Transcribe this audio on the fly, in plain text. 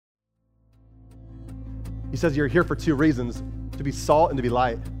He says you're here for two reasons, to be salt and to be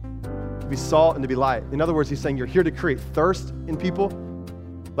light. To be salt and to be light. In other words, he's saying you're here to create thirst in people,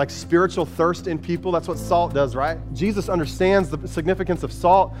 like spiritual thirst in people. That's what salt does, right? Jesus understands the significance of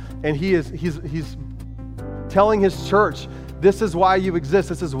salt, and he's telling his church, this is why you exist.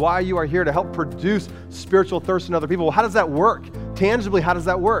 This is why you are here, to help produce spiritual thirst in other people. Well, how does that work? Tangibly, how does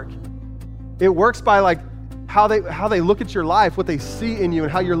that work? It works by like how they look at your life, what they see in you,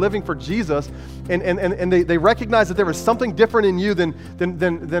 and how you're living for Jesus, and they recognize that there is something different in you than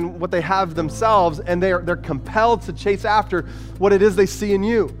what they have themselves, and they're compelled to chase after what it is they see in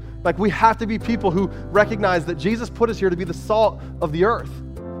you. Like, we have to be people who recognize that Jesus put us here to be the salt of the earth,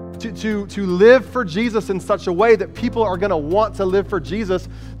 to live for Jesus in such a way that people are going to want to live for Jesus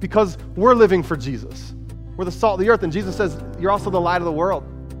because we're living for Jesus. We're the salt of the earth, and Jesus says you're also the light of the world.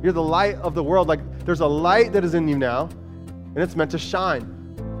 You're the light of the world. Like, there's a light that is in you now, and it's meant to shine.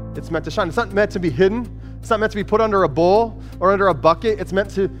 It's meant to shine. It's not meant to be hidden. It's not meant to be put under a bowl or under a bucket. It's meant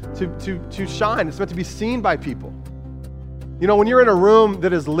to shine. It's meant to be seen by people. You know, when you're in a room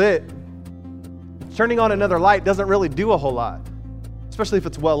that is lit, turning on another light doesn't really do a whole lot, especially if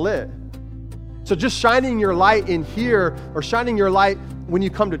it's well lit. So just shining your light in here, or shining your light when you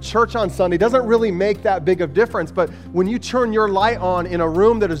come to church on Sunday, doesn't really make that big of difference. But when you turn your light on in a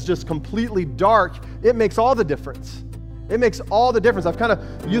room that is just completely dark, it makes all the difference. It makes all the difference. I've kind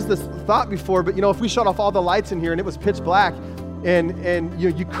of used this thought before, but you know, if we shut off all the lights in here and it was pitch black, and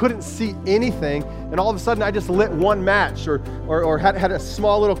you couldn't see anything, and all of a sudden I just lit one match, or had a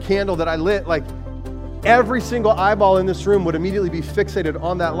small little candle that I lit, like, every single eyeball in this room would immediately be fixated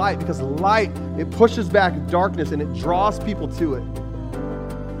on that light, because light, it pushes back darkness and it draws people to it.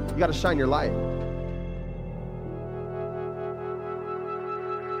 You got to shine your light.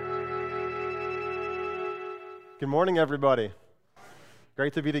 Good morning, everybody.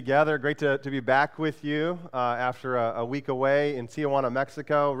 Great to be together. Great to be back with you after a week away in Tijuana,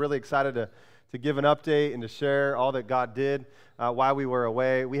 Mexico. Really excited to give an update and to share all that God did while we were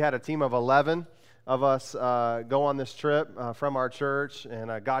away. We had a team of 11 of us go on this trip from our church,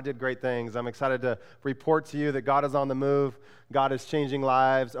 and God did great things. I'm excited to report to you that God is on the move. God is changing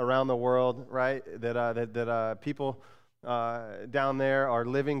lives around the world, right? That people down there are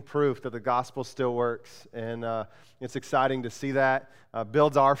living proof that the gospel still works, and it's exciting to see that.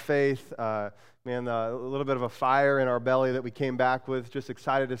 Builds our faith. A little bit of a fire in our belly that we came back with. Just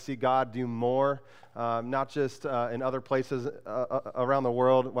excited to see God do more, not just in other places around the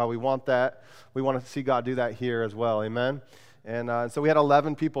world. While we want that, we want to see God do that here as well. Amen. And so we had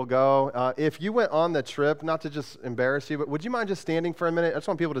 11 people go. If you went on the trip, not to just embarrass you, but would you mind just standing for a minute? I just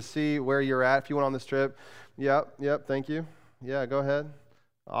want people to see where you're at if you went on this trip. Yep, thank you. Yeah, go ahead.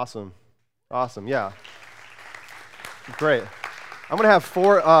 Awesome, yeah. Great. I'm going to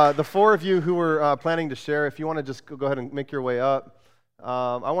have the four of you who were planning to share, if you want to just go ahead and make your way up.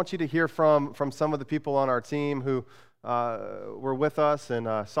 I want you to hear from some of the people on our team who were with us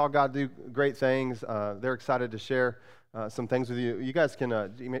and saw God do great things. They're excited to share some things with you. You guys can,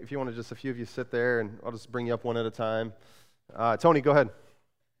 if you want to, just a few of you sit there, and I'll just bring you up one at a time. Tony, go ahead.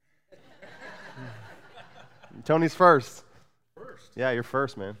 Tony's first. Yeah, you're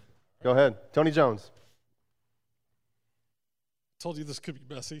first, man. Go ahead. Tony Jones. Told you this could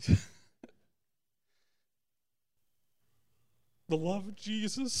be messy. The love of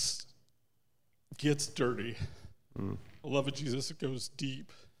Jesus gets dirty. The love of Jesus goes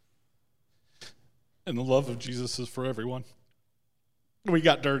deep. And the love of Jesus is for everyone. We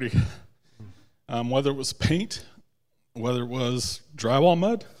got dirty. Whether it was paint, whether it was drywall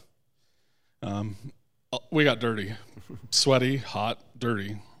mud, we got dirty. Sweaty, hot,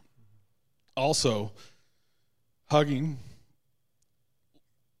 dirty. Also, hugging,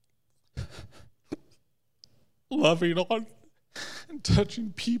 loving on and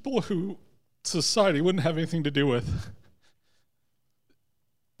touching people who society wouldn't have anything to do with.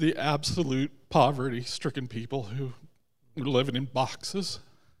 The absolute poverty-stricken people who were living in boxes,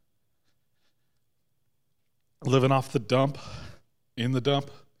 living off the dump, in the dump,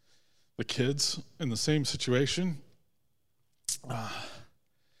 the kids in the same situation.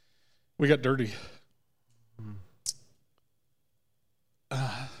 We got dirty.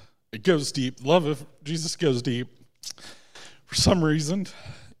 It goes deep. Love of Jesus goes deep. For some reason,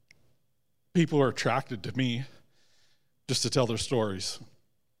 people are attracted to me just to tell their stories.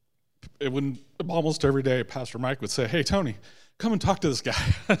 It wouldn't, almost every day, Pastor Mike would say, "Hey, Tony, come and talk to this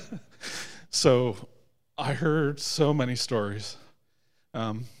guy." So I heard so many stories.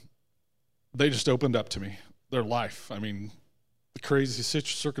 They just opened up to me, their life. I mean, the crazy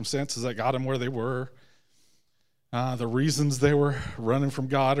circumstances that got them where they were, the reasons they were running from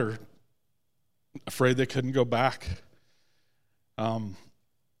God or afraid they couldn't go back.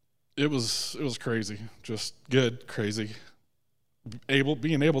 It was crazy, just good, crazy.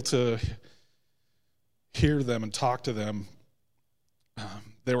 Being able to hear them and talk to them,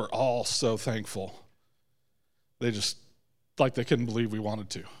 they were all so thankful. They just, like, they couldn't believe we wanted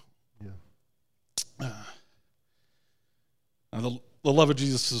to. Yeah. The love of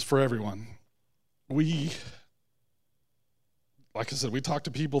Jesus is for everyone. Like I said, we talk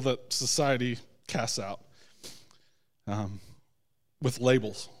to people that society casts out with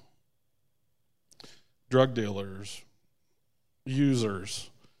labels. Drug dealers, users,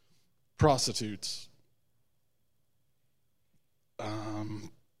 prostitutes,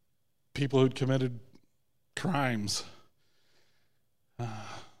 people who'd committed crimes,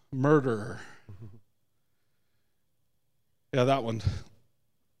 murder. Yeah, that one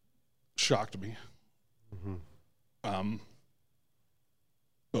shocked me.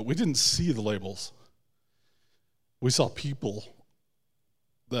 But we didn't see the labels. We saw people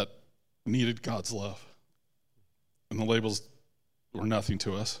that needed God's love. And the labels were nothing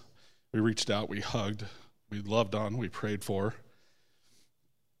to us. We reached out, we hugged, we loved on, we prayed for.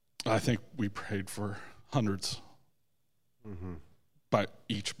 I think we prayed for hundreds, by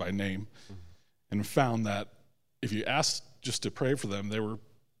name, and found that if you asked just to pray for them, they were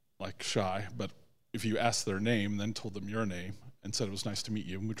like shy. But if you asked their name, then told them your name and said it was nice to meet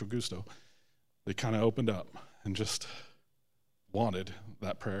you, mucho gusto, they kind of opened up and just wanted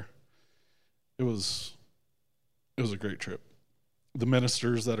that prayer. It was a great trip. The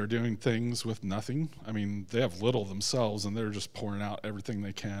ministers that are doing things with nothing, I mean, they have little themselves, and they're just pouring out everything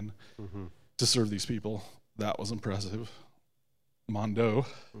they can to serve these people. That was impressive. Mondo,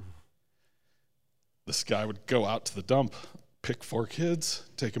 this guy would go out to the dump, pick 4 kids,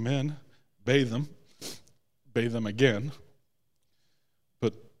 take them in, bathe them again,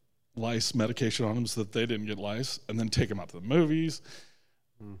 put lice medication on them so that they didn't get lice, and then take them out to the movies,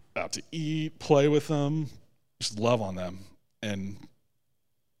 out to eat, play with them, just love on them, and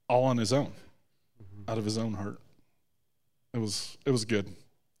all on his own, out of his own heart. It was good. It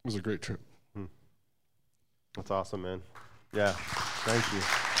was a great trip. That's awesome, man. Yeah, thank you.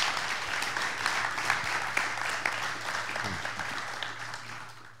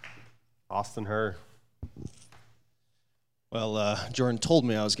 Austin Herr. Well, Jordan told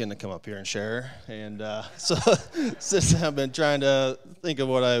me I was going to come up here and share, and so since I've been trying to think of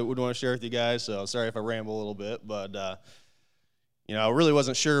what I would want to share with you guys, so sorry if I ramble a little bit, but I really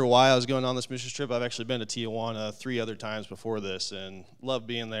wasn't sure why I was going on this mission trip. I've actually been to Tijuana 3 other times before this and loved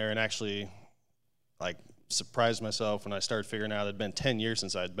being there, and actually surprised myself when I started figuring out it had been 10 years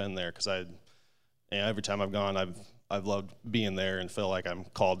since I'd been there, because every time I've gone, I've loved being there and feel like I'm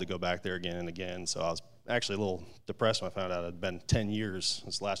called to go back there again and again. So I was actually a little depressed when I found out it had been 10 years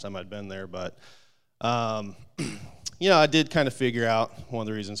since the last time I'd been there. But, I did kind of figure out one of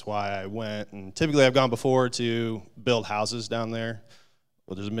the reasons why I went. And typically I've gone before to build houses down there.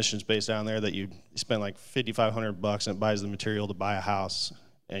 Well, there's a missions base down there that you spend like $5,500 and it buys the material to buy a house.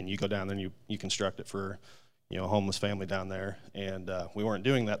 And you go down there and you construct it for, a homeless family down there. And we weren't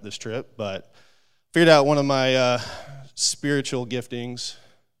doing that this trip, but figured out one of my spiritual giftings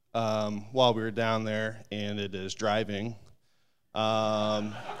while we were down there, and it is driving.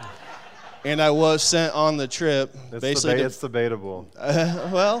 And I was sent on the trip. It's debatable.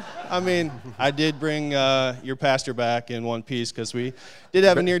 Well, I mean, I did bring your pastor back in one piece because we did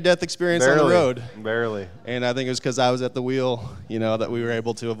have a near-death experience on the road. Barely. And I think it was because I was at the wheel, that we were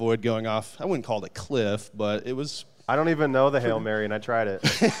able to avoid going off. I wouldn't call it a cliff, but it was. I don't even know the Hail Mary, and I tried it.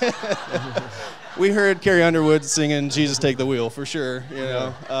 We heard Carrie Underwood singing "Jesus Take the Wheel" for sure,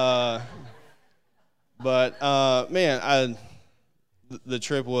 Man, the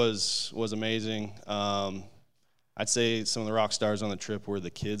trip was amazing. I'd say some of the rock stars on the trip were the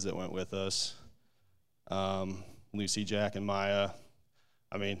kids that went with us, Lucy, Jack, and Maya.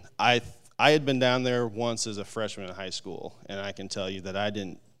 I mean, I had been down there once as a freshman in high school, and I can tell you that I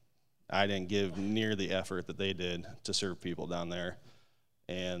didn't give near the effort that they did to serve people down there.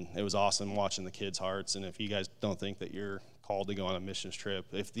 And it was awesome watching the kids' hearts. And if you guys don't think that you're called to go on a missions trip,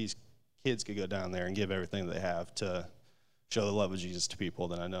 if these kids could go down there and give everything they have to show the love of Jesus to people,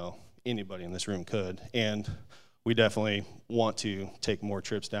 then I know anybody in this room could. And we definitely want to take more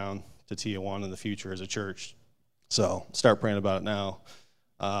trips down to Tijuana in the future as a church. So start praying about it now.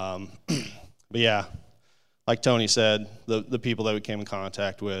 But yeah, like Tony said, the people that we came in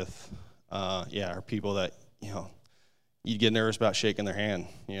contact with, are people that, you'd get nervous about shaking their hand.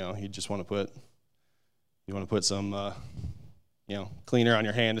 You just want to put some, cleaner on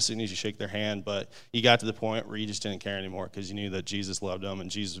your hand as soon as you shake their hand. But you got to the point where you just didn't care anymore because you knew that Jesus loved them and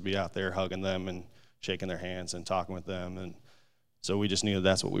Jesus would be out there hugging them and shaking their hands and talking with them. And so we just knew that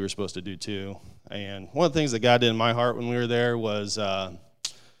that's what we were supposed to do too. And one of the things that God did in my heart when we were there was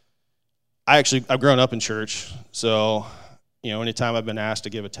I've grown up in church. So, anytime I've been asked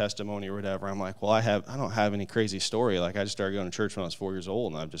to give a testimony or whatever, I'm like, well, I don't have any crazy story. Like, I just started going to church when I was 4 years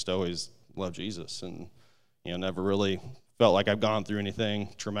old, and I've just always loved Jesus and, never really felt like I've gone through anything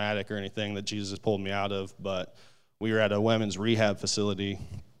traumatic or anything that Jesus has pulled me out of. But we were at a women's rehab facility,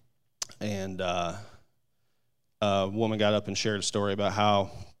 and a woman got up and shared a story about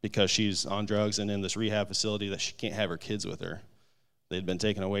how, because she's on drugs and in this rehab facility, that she can't have her kids with her. They'd been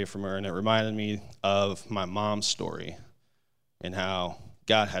taken away from her, and it reminded me of my mom's story and how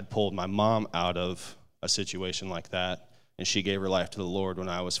God had pulled my mom out of a situation like that, and she gave her life to the Lord when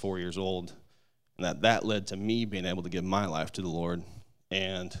I was 4 years old, and that led to me being able to give my life to the Lord.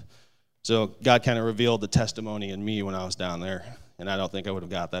 And so God kind of revealed the testimony in me when I was down there, and I don't think I would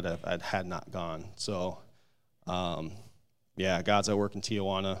have got that if I had not gone. So, God's at work in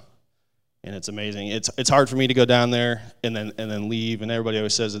Tijuana, and it's amazing. It's hard for me to go down there and then leave, and everybody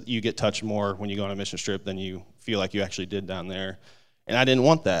always says that you get touched more when you go on a mission trip than you feel like you actually did down there. And I didn't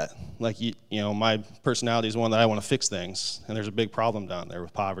want that. Like, my personality is one that I want to fix things, and there's a big problem down there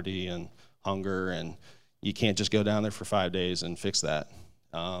with poverty and hunger, and you can't just go down there for 5 days and fix that.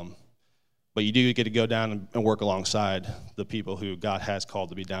 But you do get to go down and work alongside the people who God has called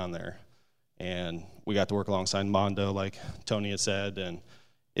to be down there. And we got to work alongside Mondo, like Tony had said, and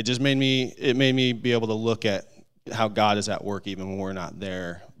it just made me be able to look at how God is at work even when we're not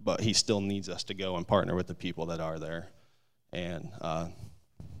there, but he still needs us to go and partner with the people that are there. And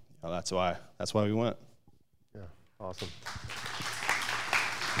that's why we went. Yeah, awesome.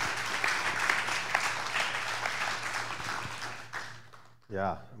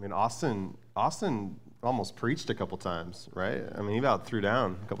 Yeah, I mean, Austin almost preached a couple times, right? I mean, he about threw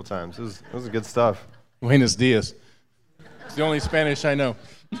down a couple times. It was good stuff. Buenos dias. It's the only Spanish I know.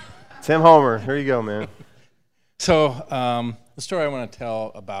 Tim Homer, here you go, man. So the story I want to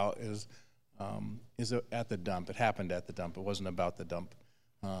tell about is at the dump. It happened at the dump. It wasn't about the dump.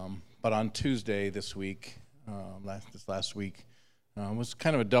 But on Tuesday this week, this last week, was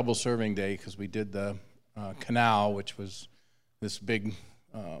kind of a double serving day because we did the canal, which was this big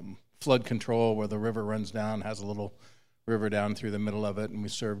flood control where the river runs down, has a little river down through the middle of it, and we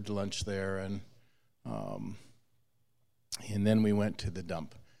served lunch there. And then we went to the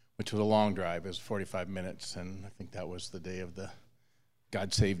dump, which was a long drive. It was 45 minutes, and I think that was the day of the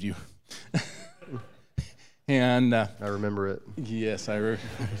God saved you. And I remember it. Yes, I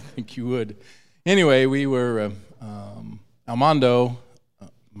think you would. Anyway, we were Armando,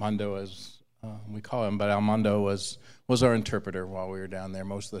 Mondo as we call him, but Armando was our interpreter while we were down there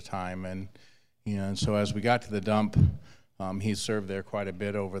most of the time. And so as we got to the dump, he served there quite a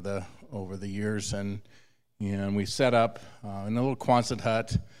bit over the years, and we set up in a little Quonset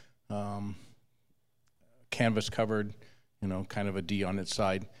hut, canvas covered, kind of a D on its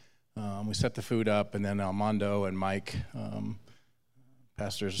side. We set the food up, and then Armando and Mike,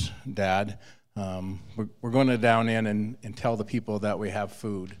 Pastor's dad, we're going to down in and tell the people that we have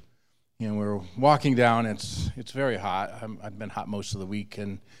food. We're walking down. It's very hot. I've been hot most of the week,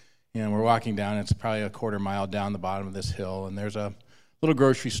 and we're walking down. It's probably a quarter mile down the bottom of this hill, and there's a little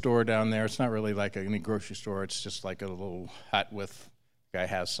grocery store down there. It's not really like any grocery store. It's just like a little hut with a guy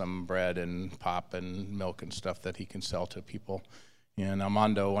has some bread and pop and milk and stuff that he can sell to people. And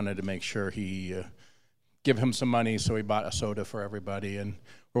Armando wanted to make sure he give him some money, so he bought a soda for everybody. And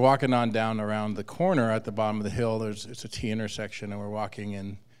we're walking on down around the corner at the bottom of the hill. It's a T intersection, and we're walking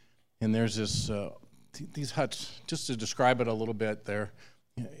in. And there's these huts, just to describe it a little bit,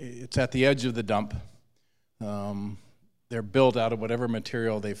 it's at the edge of the dump. They're built out of whatever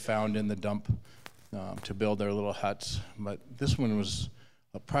material they found in the dump to build their little huts. But this one was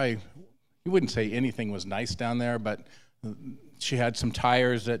probably, you wouldn't say anything was nice down there, but she had some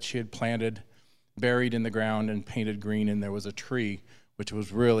tires that she had planted, buried in the ground and painted green, and there was a tree, which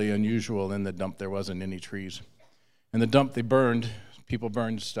was really unusual. In the dump, there wasn't any trees. In the dump, people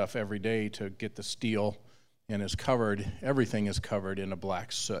burned stuff every day to get the steel, and everything is covered in a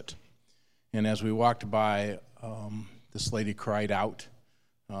black soot. And as we walked by, this lady cried out,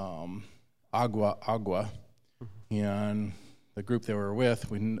 agua, agua. And the group they were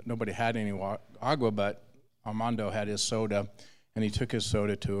with, nobody had any agua, but Armando had his soda, and he took his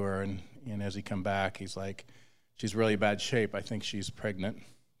soda to her, and as he come back, he's like, she's really bad shape. I think she's pregnant.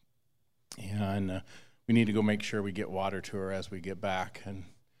 And we need to go make sure we get water to her as we get back. And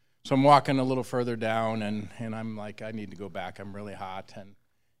So I'm walking a little further down, and I'm like, I need to go back. I'm really hot,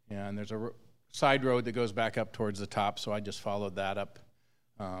 and there's a side road that goes back up towards the top. So I just followed that up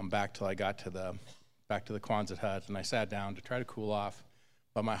back till I got to the Quonset hut, and I sat down to try to cool off,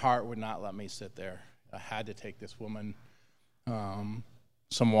 but my heart would not let me sit there. I had to take this woman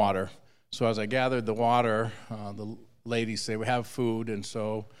some water. So as I gathered the water, the ladies say we have food, and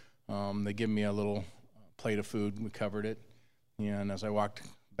so they give me a little plate of food. We covered it, and as I walked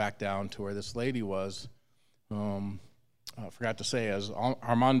back down to where this lady was, I forgot to say, as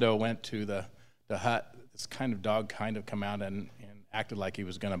Armando went to the hut, this kind of dog kind of come out and acted like he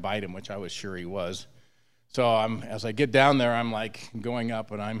was going to bite him, which I was sure he was. So as I get down there, I'm like going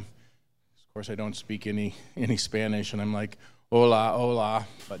up, and of course I don't speak any Spanish, and I'm like, hola, hola,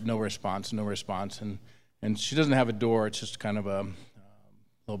 but no response, and she doesn't have a door. It's just kind of a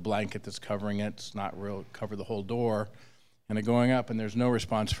little blanket that's covering it. It's not real cover the whole door. And I'm going up, and there's no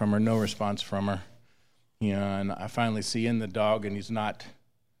response from her. And I finally see in the dog, and he's not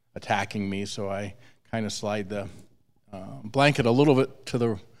attacking me, so I kind of slide the blanket a little bit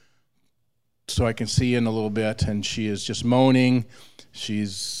so I can see in a little bit, and she is just moaning.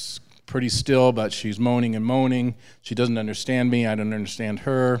 She's pretty still, but she's moaning and moaning. She doesn't understand me. I don't understand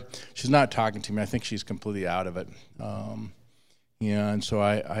her. She's not talking to me. I think she's completely out of it. And so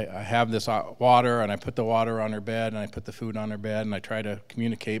I have this water, and I put the water on her bed, and I put the food on her bed, and I try to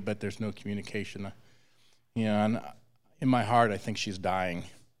communicate, but there's no communication. And in my heart, I think she's dying,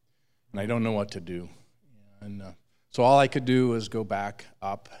 and I don't know what to do. And so all I could do was go back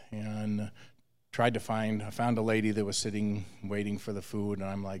up and I found a lady that was sitting waiting for the food, and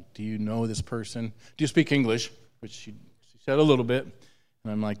I'm like, do you know this person? Do you speak English? Which she said a little bit.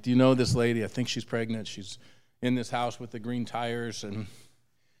 And I'm like, do you know this lady? I think she's pregnant. She's in this house with the green tires, and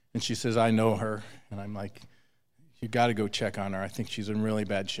she says, I know her. And I'm like, you got to go check on her. I think she's in really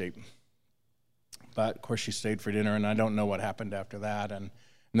bad shape. But of course she stayed for dinner, and I don't know what happened after that. And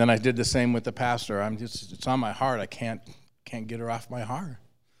then I did the same with the pastor. It's on my heart. I can't get her off my heart.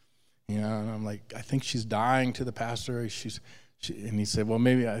 And I'm like, I think she's dying to the pastor. And he said, well,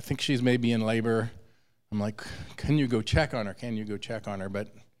 I think she's maybe in labor. I'm like, can you go check on her?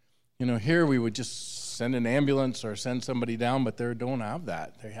 But here we would just send an ambulance or send somebody down, but they don't have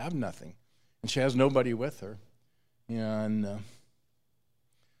that. They have nothing. And she has nobody with her. And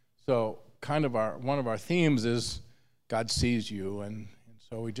so kind of one of our themes is God sees you. And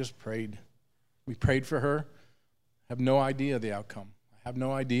so we just prayed. We prayed for her. Have no idea the outcome. I have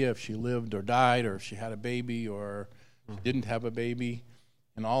no idea if she lived or died, or if she had a baby or she didn't have a baby.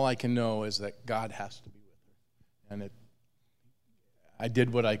 And all I can know is that God has to be with her. And I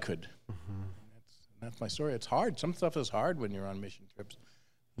did what I could. Mm-hmm. That's my story. It's hard. Some stuff is hard when you're on mission trips.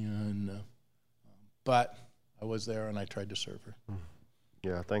 But I was there, and I tried to serve her.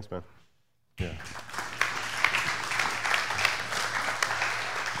 Yeah, thanks, man. Yeah.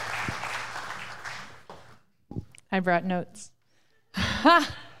 I brought notes.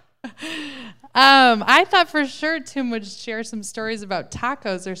 I thought for sure Tim would share some stories about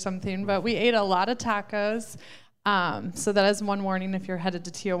tacos or something, but we ate a lot of tacos. So that is one warning if you're headed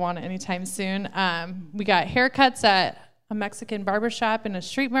to Tijuana anytime soon. We got haircuts at a Mexican barbershop in a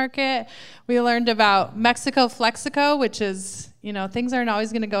street market. We learned about Mexico Flexico, which is, things aren't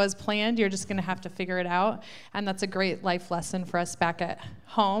always going to go as planned. You're just going to have to figure it out. And that's a great life lesson for us back at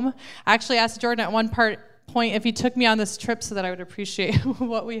home. I actually asked Jordan at one point if he took me on this trip so that I would appreciate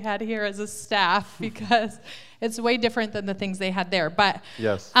what we had here as a staff, because it's way different than the things they had there. But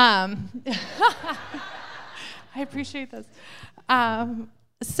yes. I appreciate this.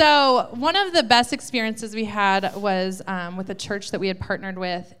 So one of the best experiences we had was with a church that we had partnered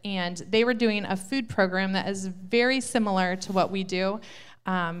with, and they were doing a food program that is very similar to what we do.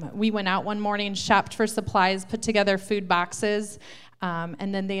 We went out one morning, shopped for supplies, put together food boxes,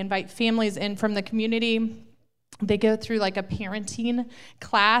 and then they invite families in from the community. They go through like a parenting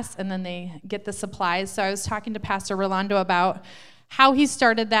class, and then they get the supplies. So I was talking to Pastor Rolando about how he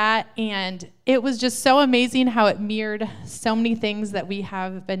started that, and it was just so amazing how it mirrored so many things that we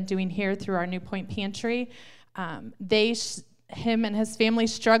have been doing here through our New Point Pantry. Him and his family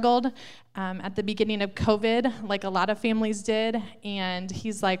struggled at the beginning of COVID, like a lot of families did, and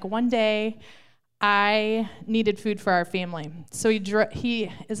he's like, one day I needed food for our family. So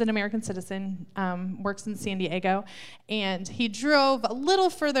he is an American citizen, works in San Diego, and he drove a little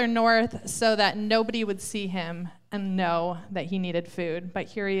further north so that nobody would see him and know that he needed food. But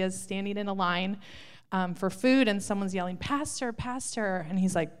here he is standing in a line for food, and someone's yelling, "Pastor, Pastor," and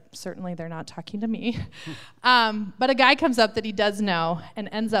he's like, certainly they're not talking to me. But a guy comes up that he does know and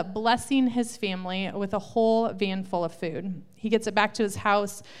ends up blessing his family with a whole van full of food. He gets it back to his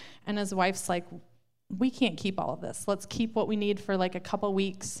house, And his wife's like, we can't keep all of this. Let's keep what we need for like a couple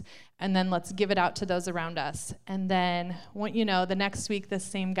weeks, and then let's give it out to those around us. And then, the next week, this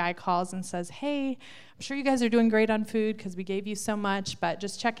same guy calls and says, hey, I'm sure you guys are doing great on food because we gave you so much, but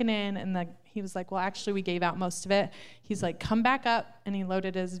just checking in. And he was like, well, actually, we gave out most of it. He's like, come back up. And he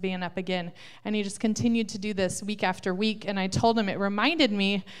loaded his van up again. And he just continued to do this week after week. And I told him it reminded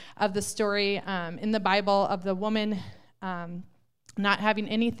me of the story in the Bible of the woman not having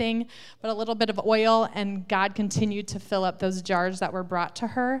anything but a little bit of oil, and God continued to fill up those jars that were brought to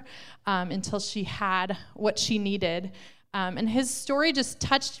her until she had what she needed. And his story just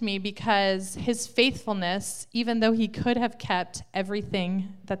touched me because his faithfulness, even though he could have kept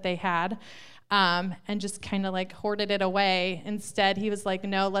everything that they had and just kind of like hoarded it away, instead he was like,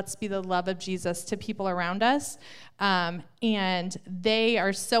 no, let's be the love of Jesus to people around us. And they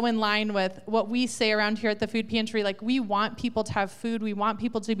are so in line with what we say around here at the food pantry. Like, we want people to have food. We want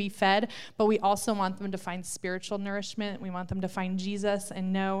people to be fed, but we also want them to find spiritual nourishment. We want them to find Jesus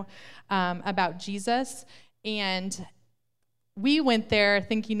and know about Jesus. And we went there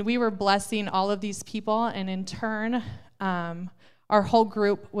thinking we were blessing all of these people, and in turn, our whole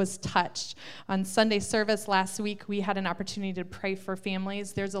group was touched. On Sunday service last week, we had an opportunity to pray for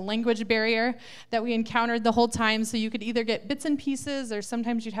families. There's a language barrier that we encountered the whole time, so you could either get bits and pieces, or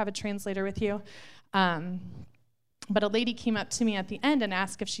sometimes you'd have a translator with you. But a lady came up to me at the end and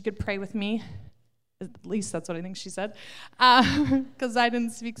asked if she could pray with me. At least that's what I think she said, because I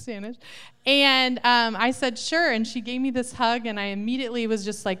didn't speak Spanish. And I said, sure, and she gave me this hug, and I immediately was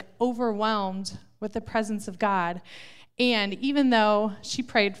just like overwhelmed with the presence of God. And even though she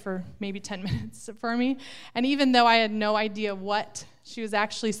prayed for maybe 10 minutes for me, and even though I had no idea what she was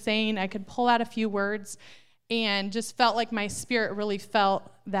actually saying, I could pull out a few words, and just felt like my spirit really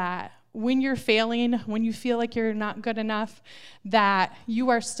felt that when you're failing, when you feel like you're not good enough, that you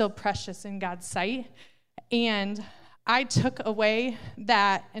are still precious in God's sight. And I took away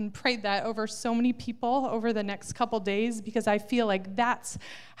that and prayed that over so many people over the next couple days, because I feel like that's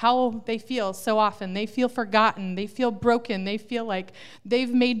how they feel so often. They feel forgotten. They feel broken. They feel like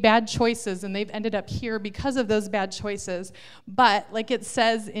they've made bad choices and they've ended up here because of those bad choices. But like it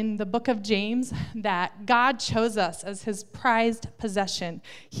says in the book of James, that God chose us as his prized possession.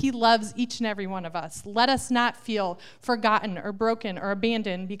 He loves each and every one of us. Let us not feel forgotten or broken or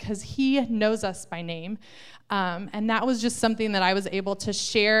abandoned, because he knows us by name. And that was just something that I was able to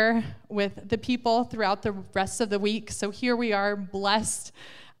share with the people throughout the rest of the week. So here we are, blessed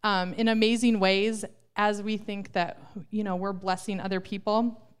in amazing ways, as we think that, we're blessing other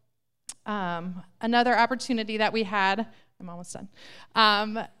people. Another opportunity that we had, I'm almost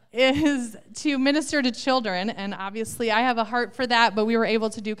done, is to minister to children. And obviously I have a heart for that, but we were able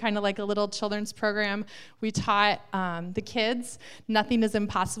to do kind of like a little children's program. We taught the kids Nothing is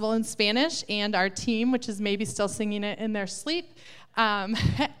Impossible in Spanish, and our team, which is maybe still singing it in their sleep,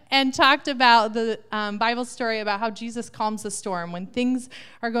 and talked about the Bible story about how Jesus calms the storm. When things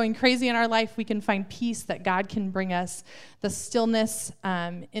are going crazy in our life, we can find peace, that God can bring us the stillness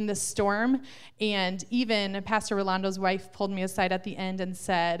in the storm. And even Pastor Rolando's wife pulled me aside at the end and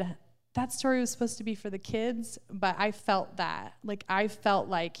said, that story was supposed to be for the kids, but I felt that. I felt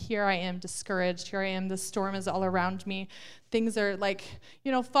like, here I am discouraged. Here I am, the storm is all around me. Things are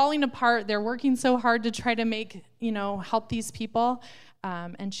falling apart. They're working so hard to try to make, help these people.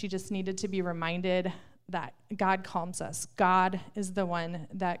 And she just needed to be reminded that God calms us. God is the one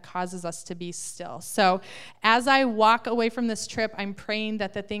that causes us to be still. So as I walk away from this trip, I'm praying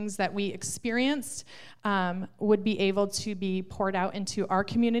that the things that we experienced would be able to be poured out into our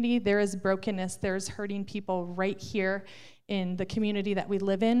community. There is brokenness. There's hurting people right here in the community that we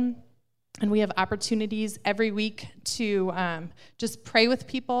live in. And we have opportunities every week to just pray with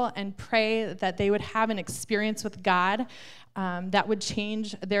people and pray that they would have an experience with God that would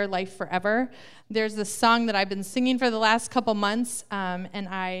change their life forever. There's this song that I've been singing for the last couple months, and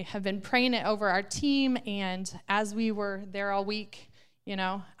I have been praying it over our team. And as we were there all week,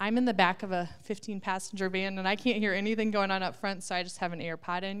 I'm in the back of a 15-passenger van, and I can't hear anything going on up front, so I just have an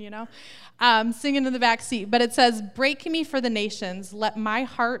AirPod in, singing in the back seat. But it says, break me for the nations. Let my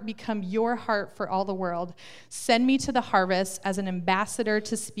heart become your heart for all the world. Send me to the harvest as an ambassador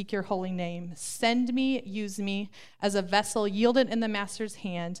to speak your holy name. Send me, use me as a vessel yielded in the master's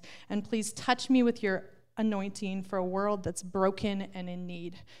hand, and please touch me with your anointing for a world that's broken and in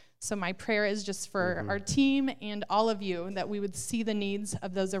need. So my prayer is just for our team and all of you, that we would see the needs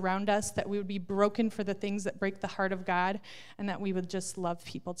of those around us, that we would be broken for the things that break the heart of God, and that we would just love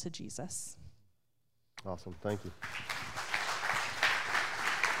people to Jesus. Awesome. Thank you.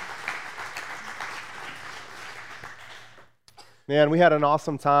 Man, we had an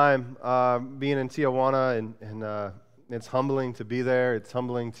awesome time being in Tijuana, and it's humbling to be there. It's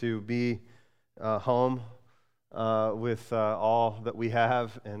humbling to be home with all that we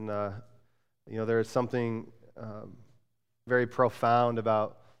have. And, there is something very profound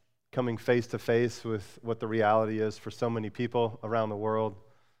about coming face to face with what the reality is for so many people around the world,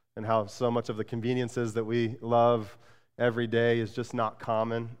 and how so much of the conveniences that we love every day is just not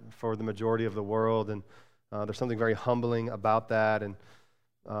common for the majority of the world. And there's something very humbling about that. And,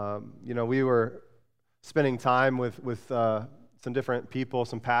 we were spending time with some different people,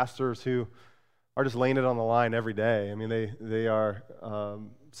 some pastors who are just laying it on the line every day. I mean, they are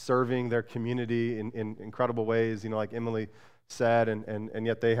serving their community in incredible ways, like Emily said, and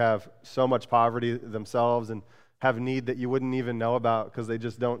yet they have so much poverty themselves and have need that you wouldn't even know about because they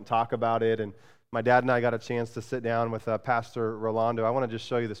just don't talk about it. And my dad and I got a chance to sit down with Pastor Rolando. I want to just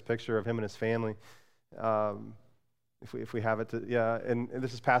show you this picture of him and his family. If we have it, and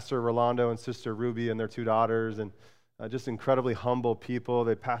this is Pastor Rolando and Sister Ruby and their 2 daughters, and just incredibly humble people.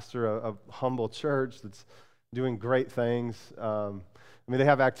 They pastor a humble church that's doing great things. They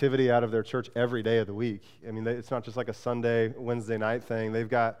have activity out of their church every day of the week. It's not just like a Sunday, Wednesday night thing. They've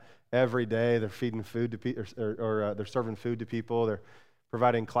got every day. They're feeding food to people, or they're serving food to people. They're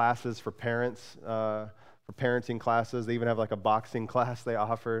providing classes for parents, for parenting classes. They even have like a boxing class they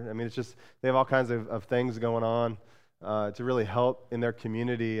offer. It's just, they have all kinds of things going on to really help in their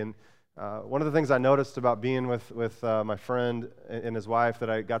community. And one of the things I noticed about being with my friend and his wife that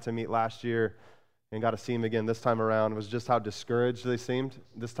I got to meet last year and got to see him again this time around was just how discouraged they seemed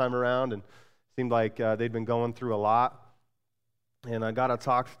this time around, and seemed like they'd been going through a lot. And I got to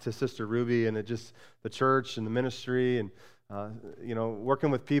talk to Sister Ruby, and the church and the ministry, and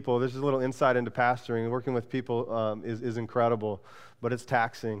working with people. This is a little insight into pastoring. Working with people is incredible, but it's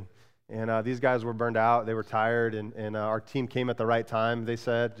taxing. And these guys were burned out. They were tired, and our team came at the right time, they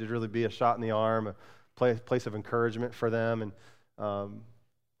said, to really be a shot in the arm, a place of encouragement for them, and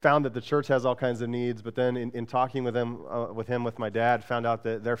found that the church has all kinds of needs. But then in talking with with my dad, found out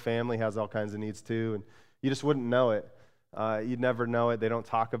that their family has all kinds of needs too, and you just wouldn't know it. You'd never know it. They don't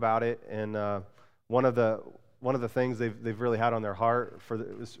talk about it. And one of the things they've really had on their heart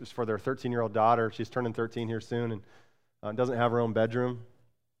is for their 13-year-old daughter. She's turning 13 here soon, and doesn't have her own bedroom.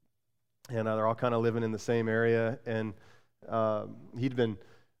 And they're all kind of living in the same area. And he'd been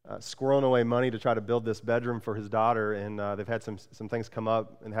squirreling away money to try to build this bedroom for his daughter. And they've had some things come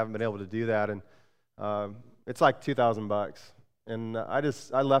up and haven't been able to do that. And it's like $2,000. And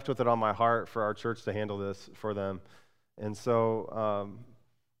I left with it on my heart for our church to handle this for them. And so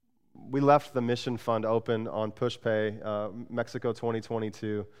we left the mission fund open on PushPay, Mexico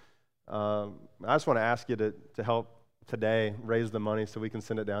 2022. I just want to ask you to help today raise the money so we can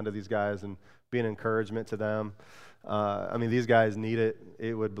send it down to these guys and be an encouragement to them. These guys need it.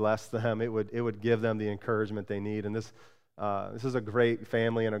 It would bless them. It would give them the encouragement they need. And this is a great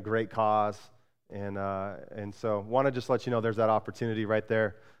family and a great cause. And so want to just let you know there's that opportunity right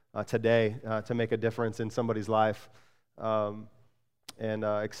there today to make a difference in somebody's life. And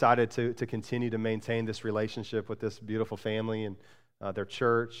excited to continue to maintain this relationship with this beautiful family and their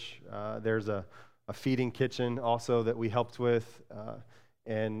church. There's a feeding kitchen also that we helped with,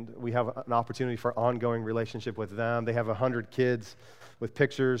 and we have an opportunity for ongoing relationship with them. They have 100 kids with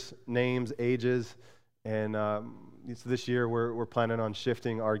pictures, names, ages, and this year we're planning on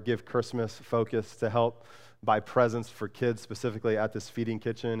shifting our Give Christmas focus to help buy presents for kids specifically at this feeding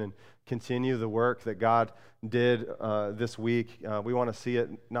kitchen and continue the work that God did this week. We want to see it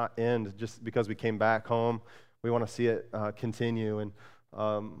not end just because we came back home. We want to see it continue, and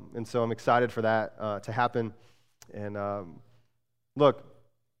so I'm excited for that to happen. And look,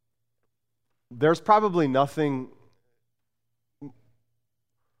 there's probably nothing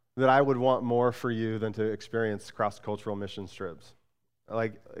that I would want more for you than to experience cross-cultural mission trips.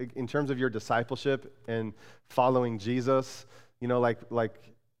 Like in terms of your discipleship and following Jesus, like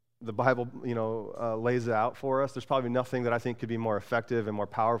the Bible, lays it out for us. There's probably nothing that I think could be more effective and more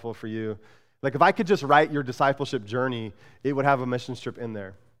powerful for you. Like if I could just write your discipleship journey, it would have a mission trip in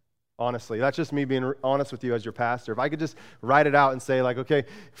there. Honestly, that's just me being honest with you as your pastor. If I could just write it out and say like, okay,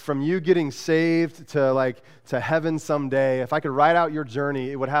 from you getting saved to heaven someday, if I could write out your journey,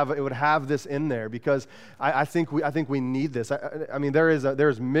 it would have this in there, because I think we need this. There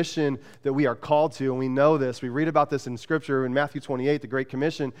is mission that we are called to, and we know this. We read about this in Scripture in Matthew 28, the Great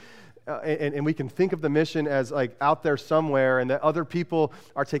Commission. And we can think of the mission as like out there somewhere, and that other people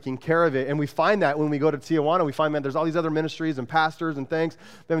are taking care of it. And we find that when we go to Tijuana, we find that there's all these other ministries and pastors and things.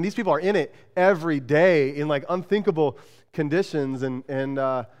 These people are in it every day in like unthinkable conditions. And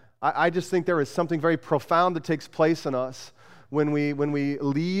I just think there is something very profound that takes place in us when we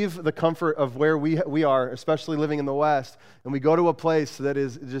leave the comfort of where we are, especially living in the West, and we go to a place that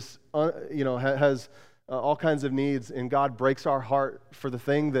is just, has all kinds of needs, and God breaks our heart for the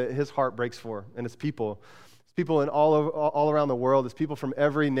thing that his heart breaks for, and it's people. It's people all around the world. It's people from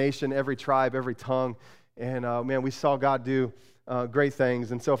every nation, every tribe, every tongue. And man, we saw God do great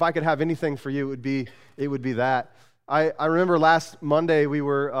things. And so if I could have anything for you, it would be that. I remember last Monday we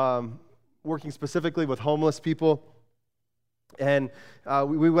were working specifically with homeless people. And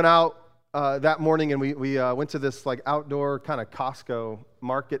we went out that morning, and we went to this like outdoor kind of Costco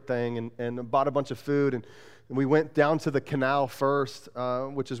market thing and bought a bunch of food. And we went down to the canal first,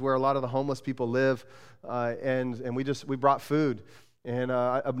 which is where a lot of the homeless people live. And we brought food. And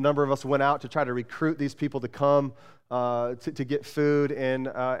a number of us went out to try to recruit these people to come to get food. And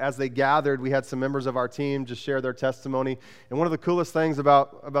as they gathered, we had some members of our team just share their testimony. And one of the coolest things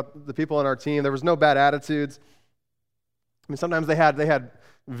about the people on our team, there was no bad attitudes. I mean, sometimes they had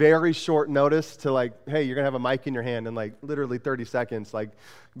very short notice to like, hey, you're going to have a mic in your hand in like literally 30 seconds. Like,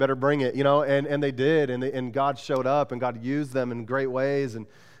 you better bring it, and they did. And God showed up, and God used them in great ways.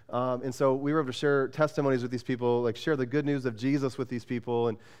 And so we were able to share testimonies with these people, like share the good news of Jesus with these people.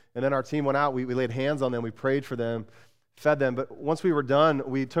 And then our team went out, we laid hands on them, we prayed for them, fed them. But once we were done,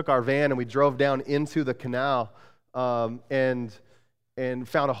 we took our van and we drove down into the canal and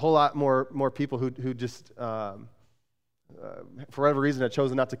found a whole lot more people who just, for whatever reason, had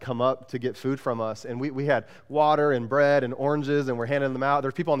chosen not to come up to get food from us. And we had water and bread and oranges, and we're handing them out.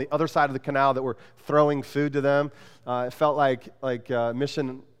 There's people on the other side of the canal that were throwing food to them. It felt like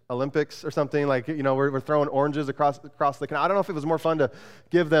Mission Olympics or something, like, we're throwing oranges across the canal. I don't know if it was more fun to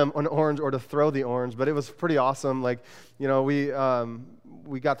give them an orange or to throw the orange, but it was pretty awesome. Like, we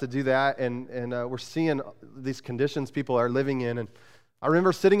got to do that, and we're seeing these conditions people are living in. And I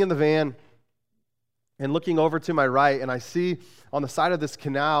remember sitting in the van and looking over to my right, and I see on the side of this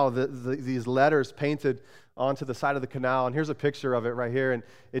canal these letters painted onto the side of the canal. And here's a picture of it right here, and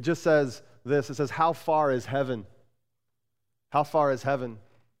it just says this. It says, "How far is heaven? How far is heaven?"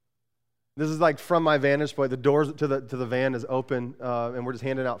 This is like from my vantage point. The doors to the van is open, and we're just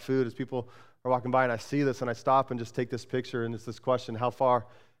handing out food as people are walking by. And I see this, and I stop and just take this picture, and it's this question: How far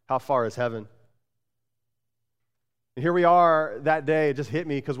is heaven? And here we are that day. It just hit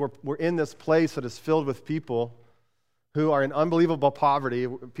me because we're in this place that is filled with people who are in unbelievable poverty,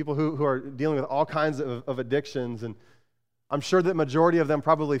 people who are dealing with all kinds of addictions. And I'm sure that majority of them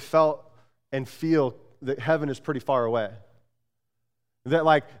probably felt and feel that heaven is pretty far away.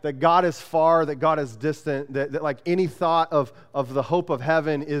 That God is far, that God is distant, that like any thought of the hope of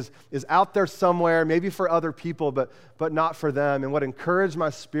heaven is out there somewhere, maybe for other people, but not for them. And what encouraged my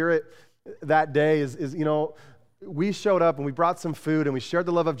spirit that day is we showed up and we brought some food and we shared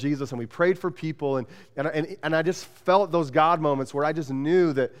the love of Jesus and we prayed for people, and I just felt those God moments where I just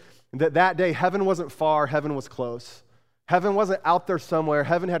knew that day heaven wasn't far, heaven was close. Heaven wasn't out there somewhere,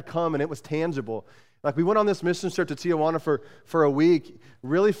 heaven had come and it was tangible. Like, we went on this mission trip to Tijuana for a week,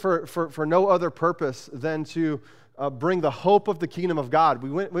 really for no other purpose than to bring the hope of the kingdom of God. We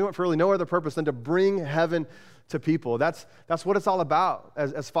went for really no other purpose than to bring heaven to people. That's what it's all about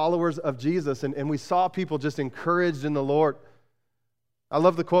as followers of Jesus. And we saw people just encouraged in the Lord. I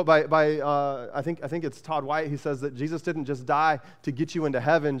love the quote by I think it's Todd White. He says that Jesus didn't just die to get you into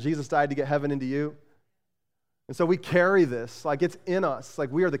heaven. Jesus died to get heaven into you. And so we carry this, like it's in us.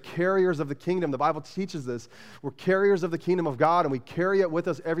 Like, we are the carriers of the kingdom. The Bible teaches this. We're carriers of the kingdom of God, and we carry it with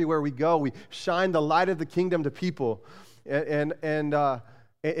us everywhere we go. We shine the light of the kingdom to people. And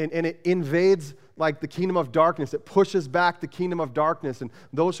it invades like the kingdom of darkness. It pushes back the kingdom of darkness. And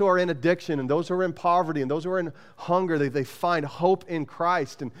those who are in addiction and those who are in poverty and those who are in hunger, they find hope in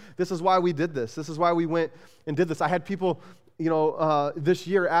Christ. And this is why we did this. This is why we went and did this. I had people this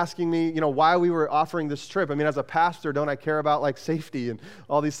year asking me, why we were offering this trip. I mean, as a pastor, don't I care about like safety and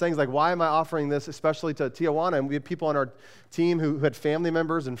all these things? Like, why am I offering this, especially to Tijuana? And we had people on our team who had family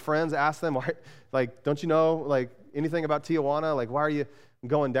members and friends ask them, why, like, don't you know like anything about Tijuana? Like, why are you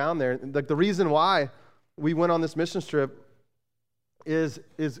going down there? Like, the reason why we went on this mission trip is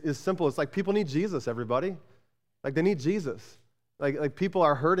simple. It's like, people need Jesus, everybody. Like, they need Jesus. Like people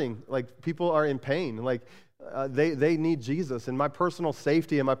are hurting. Like, people are in pain. Like, they need Jesus, and my personal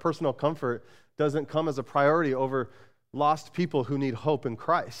safety and my personal comfort doesn't come as a priority over lost people who need hope in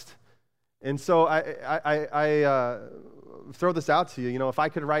Christ. And so I throw this out to you. If I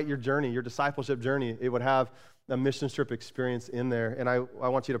could write your journey, your discipleship journey, it would have a mission trip experience in there, and I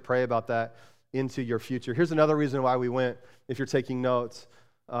want you to pray about that into your future. Here's another reason why we went, if you're taking notes.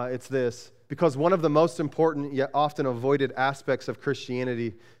 It's this: because one of the most important yet often avoided aspects of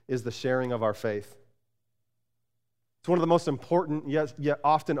Christianity is the sharing of our faith. It's one of the most important yet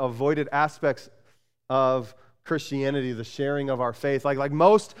often avoided aspects of Christianity, the sharing of our faith. Like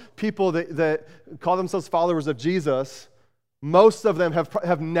most people that call themselves followers of Jesus, most of them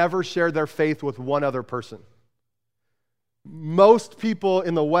have never shared their faith with one other person. Most people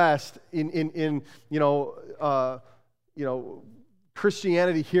in the West, in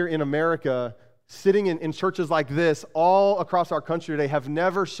Christianity here in America, sitting in churches like this all across our country today, have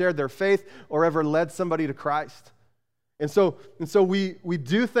never shared their faith or ever led somebody to Christ. And so we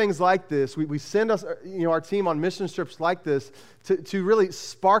do things like this. We send our team on mission trips like this to really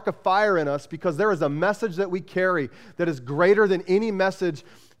spark a fire in us, because there is a message that we carry that is greater than any message,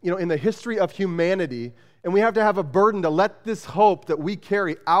 in the history of humanity. And we have to have a burden to let this hope that we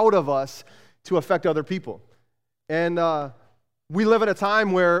carry out of us to affect other people. And we live at a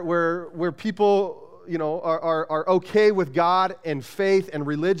time where people, are okay with God and faith and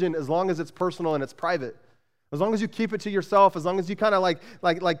religion as long as it's personal and it's private. As long as you keep it to yourself, as long as you kind of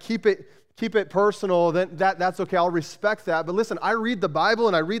like keep it personal, then that's okay. I'll respect that. But listen, I read the Bible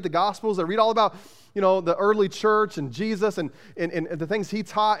and I read the Gospels. I read all about, the early church and Jesus and the things he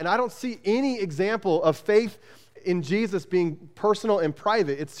taught, and I don't see any example of faith in Jesus being personal and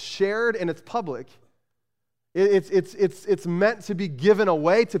private. It's shared and it's public. It's meant to be given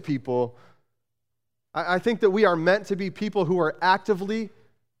away to people. I think that we are meant to be people who are actively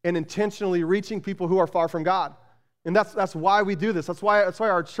and intentionally reaching people who are far from God. And that's why we do this. That's why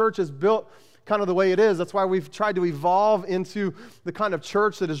our church is built kind of the way it is. That's why we've tried to evolve into the kind of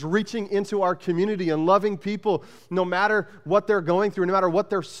church that is reaching into our community and loving people no matter what they're going through, no matter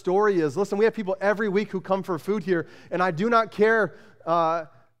what their story is. Listen, we have people every week who come for food here, and I do not care,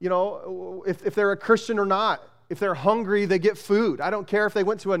 if they're a Christian or not. If they're hungry, they get food. I don't care if they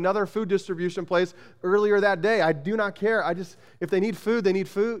went to another food distribution place earlier that day. I do not care. If they need food, they need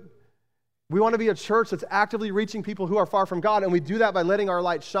food. We want to be a church that's actively reaching people who are far from God, and we do that by letting our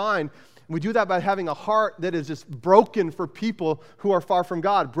light shine. We do that by having a heart that is just broken for people who are far from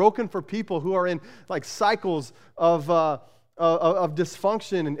God, broken for people who are in like cycles of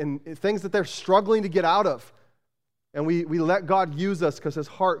dysfunction and things that they're struggling to get out of. And we let God use us because his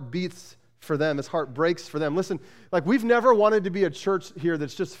heart beats for them. His heart breaks for them. Listen, we've never wanted to be a church here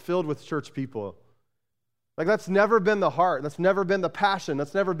that's just filled with church people. That's never been the heart. That's never been the passion.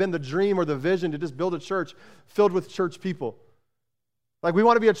 That's never been the dream or the vision to just build a church filled with church people. We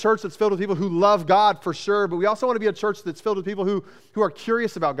want to be a church that's filled with people who love God for sure, but we also want to be a church that's filled with people who are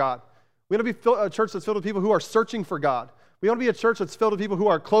curious about God. We want to be a church that's filled with people who are searching for God. We want to be a church that's filled with people who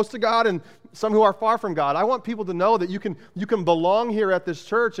are close to God and some who are far from God. I want people to know that you can belong here at this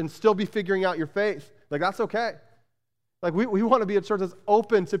church and still be figuring out your faith. That's okay. We want to be a church that's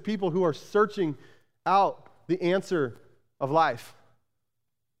open to people who are searching out the answer of life.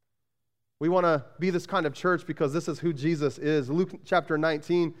 We want to be this kind of church because this is who Jesus is. Luke chapter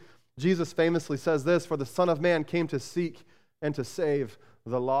 19, Jesus famously says this, "For the Son of Man came to seek and to save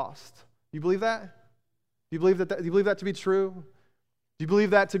the lost." Do you believe that? Do you believe that? Do you believe that to be true? Do you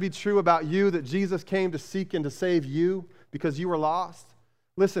believe that to be true about you, that Jesus came to seek and to save you because you were lost?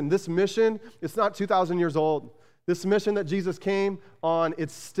 Listen, this mission, it's not 2,000 years old. This mission that Jesus came on,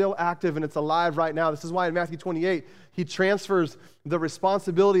 it's still active and it's alive right now. This is why in Matthew 28, he transfers the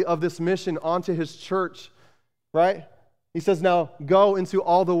responsibility of this mission onto his church, right? He says, "Now go into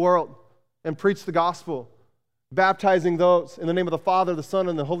all the world and preach the gospel, baptizing those in the name of the Father, the Son,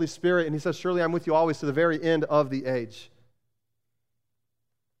 and the Holy Spirit." And he says, "Surely I'm with you always to the very end of the age."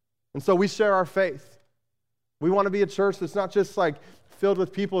 And so we share our faith. We want to be a church that's not just filled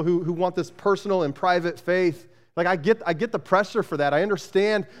with people who want this personal and private faith. I get the pressure for that. I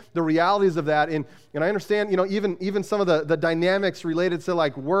understand the realities of that, and I understand, even some of the dynamics related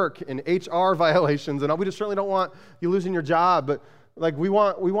to work and HR violations, and we just certainly don't want you losing your job. But we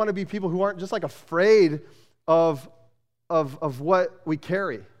want to be people who aren't just afraid of what we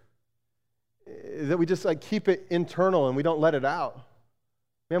carry, that we just keep it internal and we don't let it out.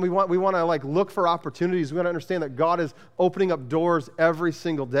 Man, we want to look for opportunities. We want to understand that God is opening up doors every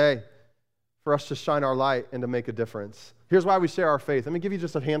single day for us to shine our light and to make a difference. Here's why we share our faith. Let me give you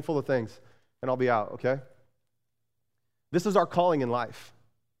just a handful of things, and I'll be out, okay? This is our calling in life.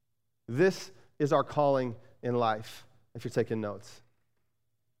 This is our calling in life, if you're taking notes.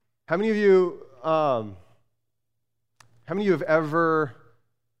 How many of you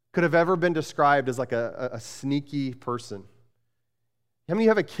could have ever been described as a sneaky person? How many of you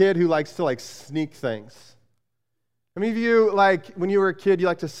have a kid who likes to sneak things? How many of you, when you were a kid, you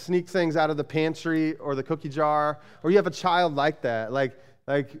like to sneak things out of the pantry or the cookie jar, or you have a child like that?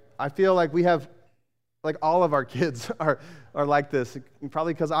 I feel like we have, all of our kids are like this,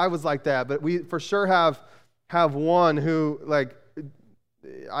 probably because I was like that, but we for sure have have one who, like,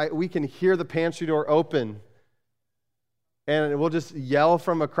 we can hear the pantry door open, and we'll just yell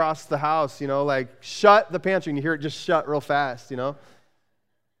from across the house, like, shut the pantry, and you hear it just shut real fast,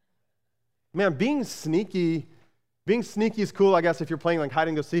 Man, being sneaky is cool, I guess, if you're playing like hide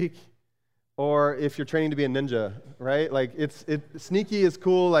and go seek, or if you're training to be a ninja, right? Like, sneaky is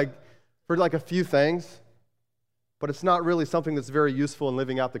cool, like, for like a few things, but it's not really something that's very useful in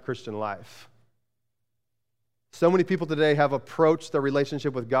living out the Christian life. So many people today have approached their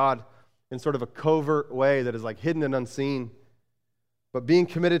relationship with God in sort of a covert way that is like hidden and unseen. But being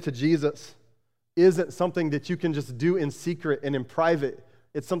committed to Jesus isn't something that you can just do in secret and in private.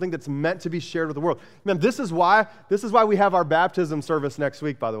 It's something that's meant to be shared with the world. Man, this is why we have our baptism service next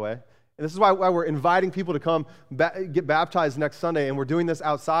week, by the way. And this is why we're inviting people to come get baptized next Sunday, and we're doing this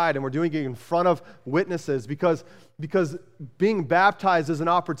outside, and we're doing it in front of witnesses, because being baptized is an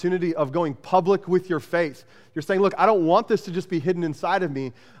opportunity of going public with your faith. You're saying, look, I don't want this to just be hidden inside of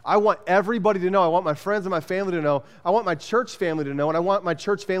me. I want everybody to know. I want my friends and my family to know. I want my church family to know, and I want my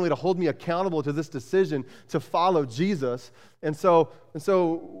church family to hold me accountable to this decision to follow Jesus. And so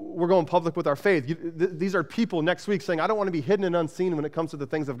we're going public with our faith. These are people next week saying, I don't want to be hidden and unseen when it comes to the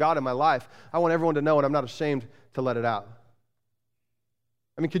things of God in my life. I want everyone to know, and I'm not ashamed to let it out.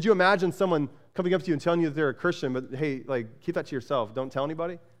 I mean, could you imagine someone coming up to you and telling you that they're a Christian, but hey, like, keep that to yourself. Don't tell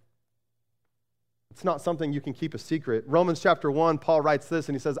anybody? It's not something you can keep a secret. Romans chapter 1, Paul writes this,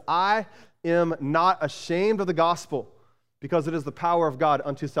 and he says, I am not ashamed of the gospel, because it is the power of God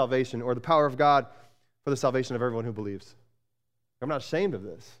unto salvation, or the power of God for the salvation of everyone who believes. I'm not ashamed of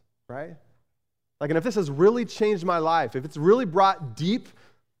this, right? Like, and if this has really changed my life, if it's really brought deep,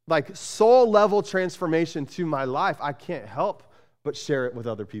 like, soul-level transformation to my life, I can't help but share it with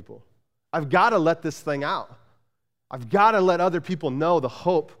other people. I've got to let this thing out. I've got to let other people know the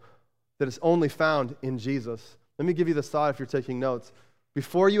hope that is only found in Jesus. Let me give you this thought if you're taking notes.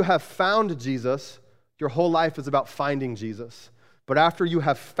 Before you have found Jesus, your whole life is about finding Jesus. But after you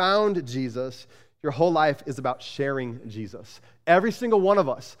have found Jesus, your whole life is about sharing Jesus. Every single one of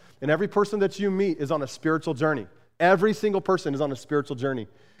us and every person that you meet is on a spiritual journey. Every single person is on a spiritual journey.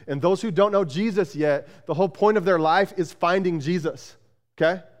 And those who don't know Jesus yet, the whole point of their life is finding Jesus,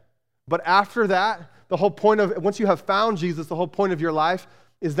 okay? But after that, the whole point of, once you have found Jesus, the whole point of your life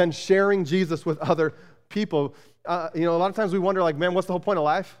is then sharing Jesus with other people. A lot of times we wonder, like, man, what's the whole point of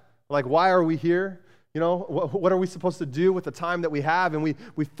life? Like, why are we here? What are we supposed to do with the time that we have? And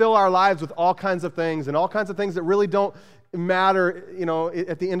we fill our lives with all kinds of things and all kinds of things that really don't matter,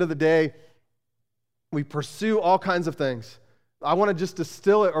 at the end of the day. We pursue all kinds of things. I want to just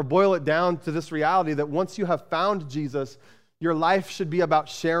distill it or boil it down to this reality that once you have found Jesus, your life should be about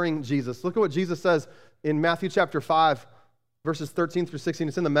sharing Jesus. Look at what Jesus says in Matthew chapter 5, verses 13 through 16.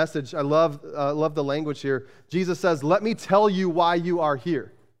 It's in the Message. I love the language here. Jesus says, let me tell you why you are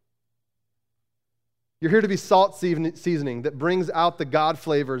here. You're here to be salt seasoning that brings out the God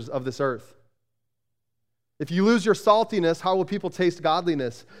flavors of this earth. If you lose your saltiness, how will people taste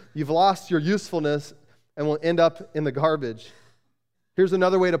godliness? You've lost your usefulness and will end up in the garbage. Here's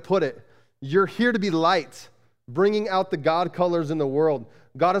another way to put it. You're here to be light, bringing out the God colors in the world.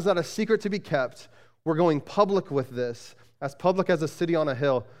 God is not a secret to be kept. We're going public with this, as public as a city on a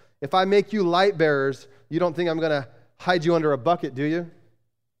hill. If I make you light bearers, you don't think I'm going to hide you under a bucket, do you?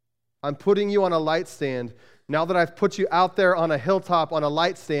 I'm putting you on a light stand. Now that I've put you out there on a hilltop, on a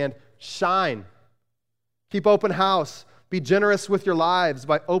light stand, shine. Keep open house. Be generous with your lives.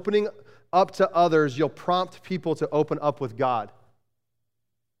 By opening up to others, you'll prompt people to open up with God,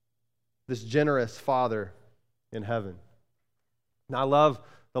 this generous Father in heaven. Now, I love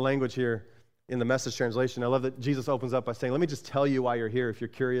the language here in the Message translation. I love that Jesus opens up by saying, let me just tell you why you're here if you're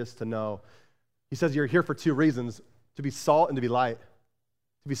curious to know. He says you're here for two reasons, to be salt and to be light.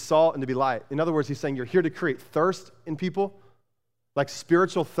 To be salt and to be light. In other words, he's saying you're here to create thirst in people, like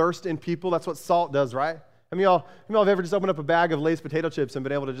spiritual thirst in people. That's what salt does, right? I mean, y'all have ever just opened up a bag of Lay's potato chips and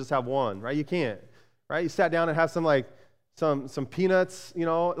been able to just have one, right? You can't, right? You sat down and have some peanuts,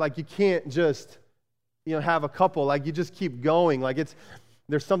 like you can't just, have a couple. Like you just keep going. Like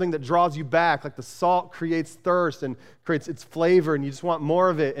there's something that draws you back. Like the salt creates thirst and creates its flavor, and you just want more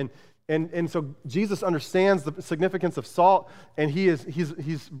of it. And so Jesus understands the significance of salt, and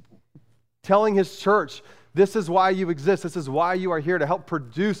he's telling his church, this is why you exist. This is why you are here, to help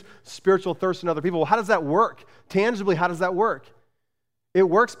produce spiritual thirst in other people. Well, how does that work? Tangibly, how does that work? It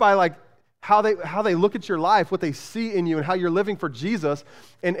works by like how they look at your life, what they see in you, and how you're living for Jesus,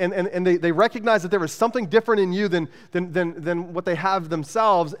 and they recognize that there is something different in you than what they have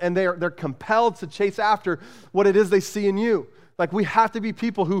themselves, and they're compelled to chase after what it is they see in you. Like, we have to be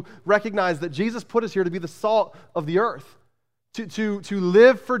people who recognize that Jesus put us here to be the salt of the earth, to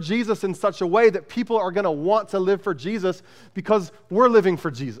live for Jesus in such a way that people are going to want to live for Jesus because we're living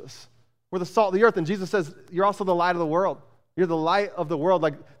for Jesus. We're the salt of the earth. And Jesus says, you're also the light of the world. You're the light of the world.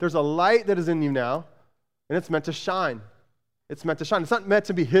 Like, there's a light that is in you now, and it's meant to shine. It's meant to shine. It's not meant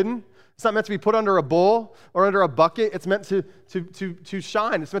to be hidden. It's not meant to be put under a bowl or under a bucket. It's meant to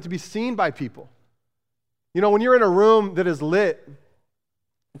shine. It's meant to be seen by people. You know, when you're in a room that is lit,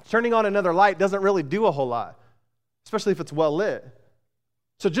 turning on another light doesn't really do a whole lot, especially if it's well lit.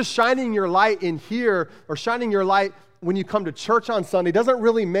 So just shining your light in here or shining your light when you come to church on Sunday doesn't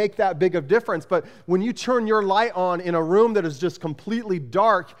really make that big of difference. But when you turn your light on in a room that is just completely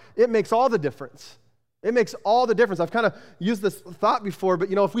dark, it makes all the difference. It makes all the difference. I've kind of used this thought before, but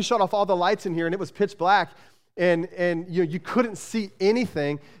you know, if we shut off all the lights in here and it was pitch black and you couldn't see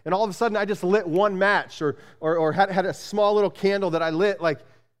anything, and all of a sudden I just lit one match or had a small little candle that I lit, like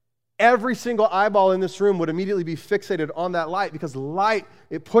every single eyeball in this room would immediately be fixated on that light, because light,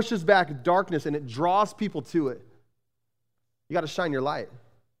 it pushes back darkness and it draws people to it. You got to shine your light.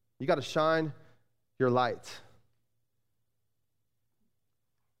 You got to shine your light.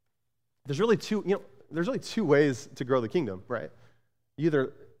 There's really two ways to grow the kingdom, right? You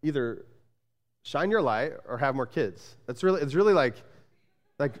either shine your light or have more kids. It's really like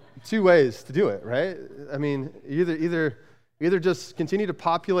two ways to do it, right? I mean, either just continue to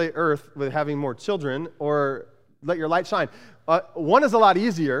populate earth with having more children, or let your light shine. One is a lot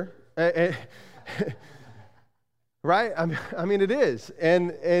easier, right? I mean, it is,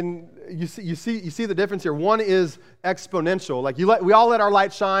 and you see the difference here. One is exponential. Like we all let our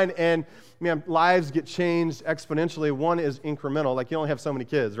light shine, and man, lives get changed exponentially. One is incremental. Like, you only have so many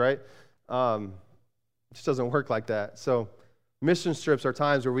kids, right? It just doesn't work like that. So mission trips are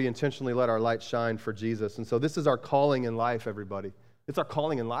times where we intentionally let our light shine for Jesus. And so this is our calling in life, everybody. It's our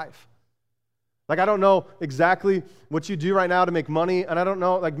calling in life. Like, I don't know exactly what you do right now to make money, and I don't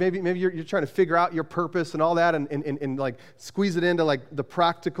know, like maybe you're trying to figure out your purpose and all that, and like squeeze it into like the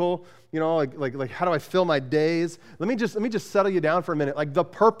practical, you know, like how do I fill my days? Let me just settle you down for a minute. Like, the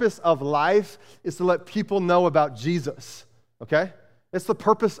purpose of life is to let people know about Jesus. Okay? It's the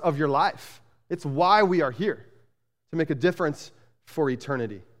purpose of your life. It's why we are here, to make a difference for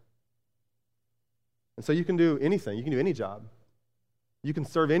eternity. And so you can do anything. You can do any job. You can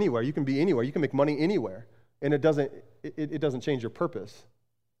serve anywhere. You can be anywhere. You can make money anywhere, and it doesn't change your purpose.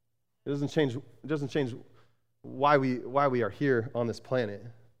 It doesn't change why we are here on this planet.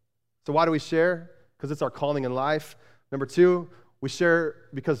 So why do we share? Because it's our calling in life. Number two, we share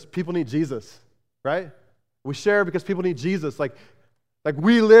because people need Jesus, right? We share because people need Jesus. Like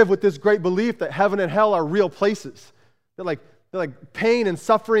we live with this great belief that heaven and hell are real places. That like pain and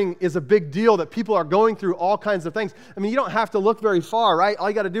suffering is a big deal, that people are going through all kinds of things. I mean, you don't have to look very far, right? All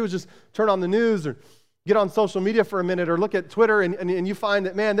you got to do is just turn on the news or get on social media for a minute or look at Twitter, and you find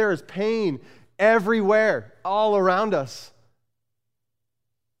that, man, there is pain everywhere, all around us.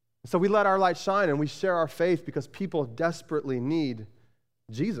 So we let our light shine and we share our faith because people desperately need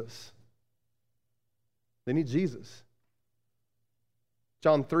Jesus. They need Jesus.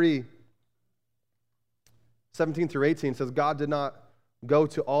 John 3:17-18 says, God did not go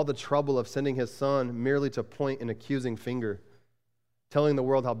to all the trouble of sending his son merely to point an accusing finger, telling the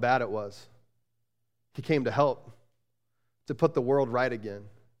world how bad it was. He came to help, to put the world right again.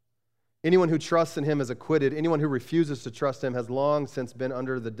 Anyone who trusts in him is acquitted. Anyone who refuses to trust him has long since been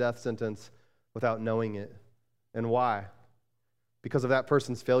under the death sentence without knowing it. And why? Because of that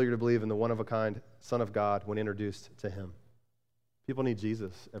person's failure to believe in the one-of-a-kind Son of God when introduced to him. People need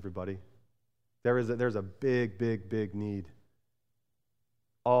Jesus, everybody. There's a big, big, big need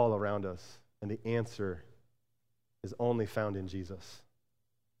all around us, and the answer is only found in Jesus.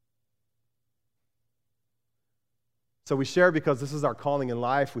 So we share because this is our calling in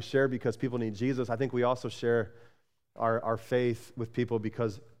life. We share because people need Jesus. I think we also share our faith with people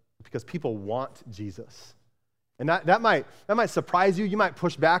because people want Jesus. And that might surprise you. You might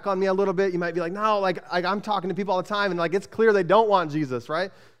push back on me a little bit. You might be like, no, like I'm talking to people all the time, and like it's clear they don't want Jesus,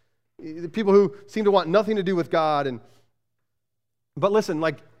 right? The people who seem to want nothing to do with God. But listen,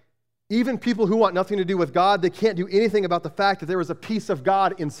 like even people who want nothing to do with God, they can't do anything about the fact that there is a piece of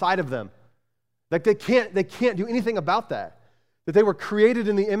God inside of them. Like they can't do anything about that. That they were created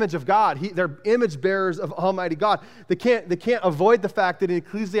in the image of God. They're image bearers of Almighty God. They can't avoid the fact that in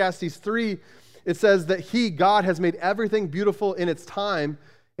Ecclesiastes 3, it says that God has made everything beautiful in its time,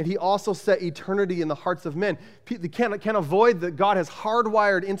 and he also set eternity in the hearts of men. They can't avoid that God has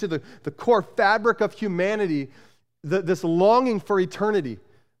hardwired into the core fabric of humanity this longing for eternity,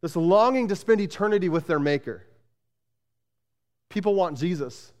 this longing to spend eternity with their Maker. People want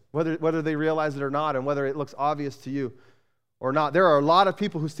Jesus, whether they realize it or not, and whether it looks obvious to you or not. There are a lot of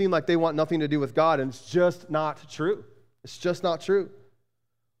people who seem like they want nothing to do with God, and it's just not true. It's just not true.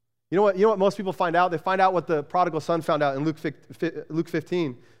 You know what most people find out? They find out what the prodigal son found out in Luke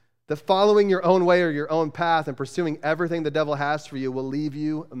 15, that following your own way or your own path and pursuing everything the devil has for you will leave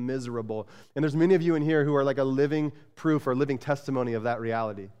you miserable. And there's many of you in here who are like a living proof or living testimony of that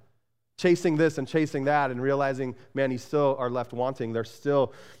reality. Chasing this and chasing that and realizing, man, you still are left wanting. There's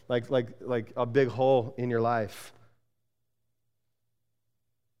still like a big hole in your life.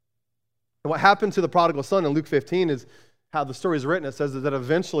 And what happened to the prodigal son in Luke 15 is how the story is written. It says that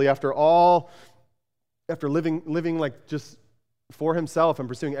eventually, after living like just for himself and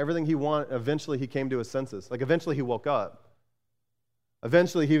pursuing everything he wanted, eventually he came to his senses. Like eventually he woke up.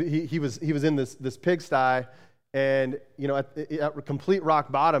 Eventually he was in this pigsty, and at complete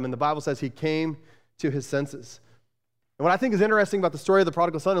rock bottom, and the Bible says he came to his senses. And what I think is interesting about the story of the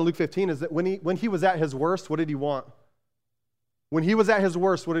prodigal son in Luke 15 is that when he was at his worst, what did he want? When he was at his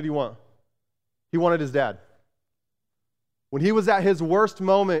worst, what did he want? He wanted his dad. When he was at his worst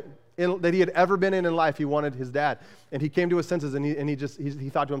moment that he had ever been in life, he wanted his dad. And he came to his senses, and he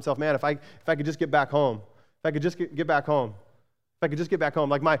thought to himself, man, if I could just get back home, if I could just get back home, if I could just get back home.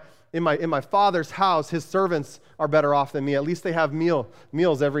 Like in my father's house, his servants are better off than me. At least they have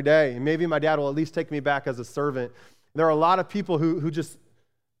meals every day. And maybe my dad will at least take me back as a servant. There are a lot of people who just,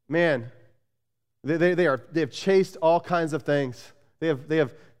 man, they have chased all kinds of things. They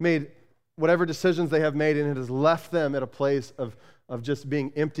have made whatever decisions they have made, and it has left them at a place of just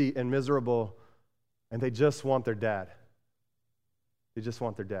being empty and miserable, and they just want their dad. They just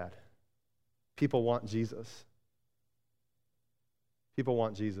want their dad. People want Jesus. People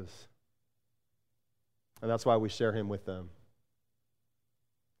want Jesus. And that's why we share him with them.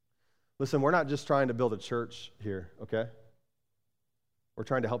 Listen, we're not just trying to build a church here, okay? We're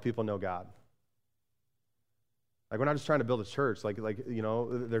trying to help people know God. Like, we're not just trying to build a church.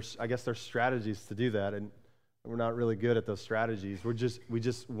 I guess there's strategies to do that, and we're not really good at those strategies. We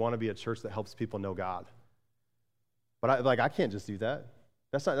just want to be a church that helps people know God. But I can't just do that.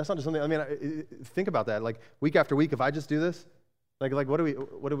 That's not just something. I mean, think about that. Like, week after week, if I just do this, like what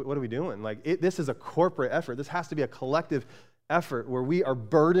are we doing? Like, this is a corporate effort. This has to be a collective effort where we are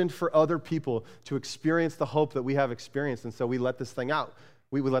burdened for other people to experience the hope that we have experienced, and so we let this thing out.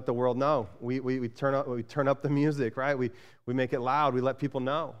 We let the world know. We turn up the music, right? We make it loud. We let people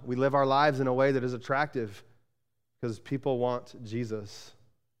know. We live our lives in a way that is attractive because people want Jesus,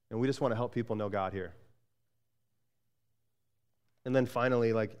 and we just want to help people know God here. And then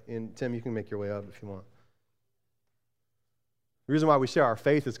finally, Tim, you can make your way up if you want. The reason why we share our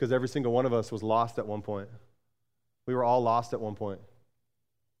faith is because every single one of us was lost at one point. We were all lost at one point.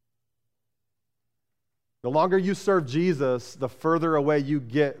 The longer you serve Jesus, the further away you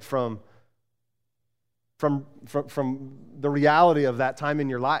get from the reality of that time in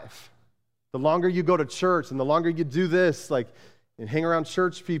your life. The longer you go to church and the longer you do this, and hang around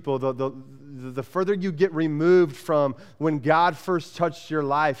church people, the further you get removed from when God first touched your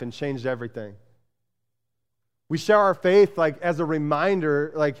life and changed everything. We share our faith as a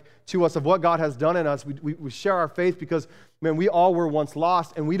reminder to us of what God has done in us. We share our faith because, man, we all were once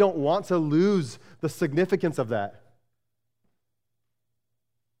lost, and we don't want to lose the significance of that.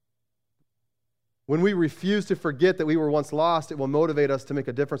 When we refuse to forget that we were once lost, it will motivate us to make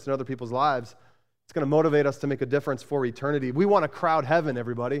a difference in other people's lives. It's going to motivate us to make a difference for eternity. We want to crowd heaven,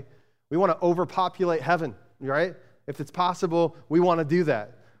 everybody. We want to overpopulate heaven, right? If it's possible, we want to do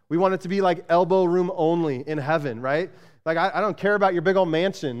that. We want it to be like elbow room only in heaven, right? I don't care about your big old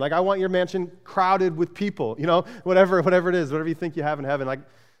mansion. I want your mansion crowded with people, whatever it is, whatever you think you have in heaven.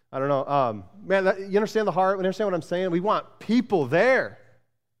 I don't know. Man, you understand the heart? You understand what I'm saying? We want people there.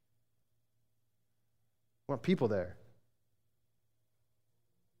 We want people there.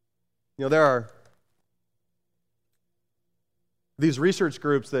 There are these research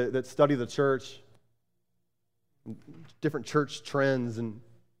groups that study the church, different church trends, and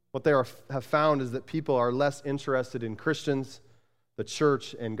what they have found is that people are less interested in Christians, the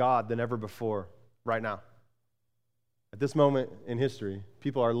church, and God than ever before right now. At this moment in history,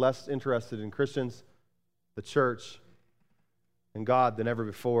 people are less interested in Christians, the church, and God than ever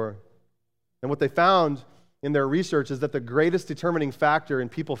before. And what they found in their research is that the greatest determining factor in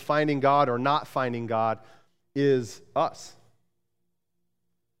people finding God or not finding God is us.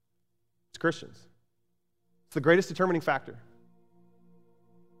 It's Christians. It's the greatest determining factor.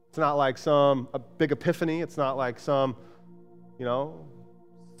 It's not like a big epiphany. It's not like saw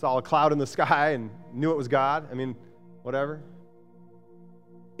a cloud in the sky and knew it was God. I mean, whatever.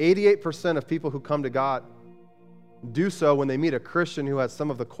 88% of people who come to God do so when they meet a Christian who has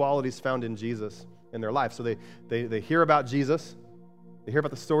some of the qualities found in Jesus in their life. So they hear about Jesus, they hear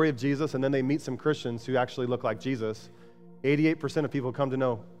about the story of Jesus, and then they meet some Christians who actually look like Jesus. 88% of people who come to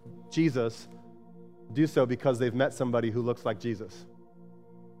know Jesus do so because they've met somebody who looks like Jesus.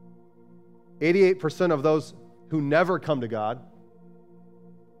 88% of those who never come to God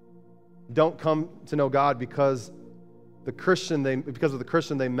don't come to know God because of the Christian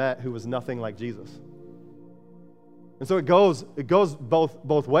they met who was nothing like Jesus. And so it goes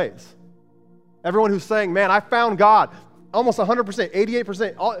both ways. Everyone who's saying, man, I found God, almost 100%,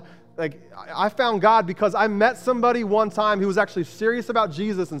 88%, I found God because I met somebody one time who was actually serious about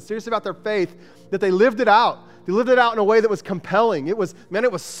Jesus and serious about their faith, that they lived it out. They lived it out in a way that was compelling. It was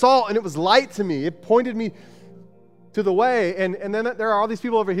salt and it was light to me. It pointed me to the way. And then there are all these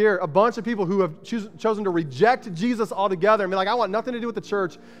people over here, a bunch of people who have chosen to reject Jesus altogether and be like, I want nothing to do with the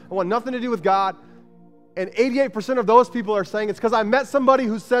church. I want nothing to do with God. And 88% of those people are saying it's because I met somebody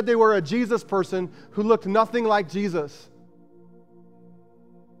who said they were a Jesus person who looked nothing like Jesus.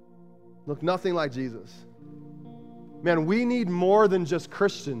 Looked nothing like Jesus. Man, we need more than just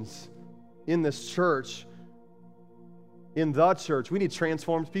Christians in this church, in the church. We need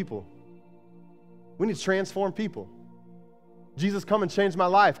transformed people. We need transformed people. Jesus, come and change my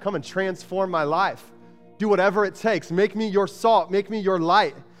life. Come and transform my life. Do whatever it takes. Make me your salt. Make me your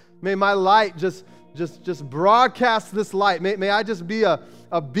light. May my light just broadcast this light. May I just be a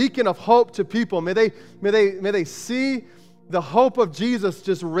beacon of hope to people. May they see the hope of Jesus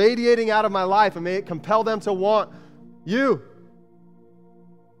just radiating out of my life, and may it compel them to want you.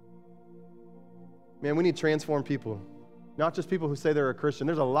 Man, we need transformed people. Not just people who say they're a Christian.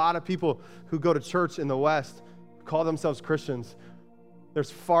 There's a lot of people who go to church in the West, who call themselves Christians. There's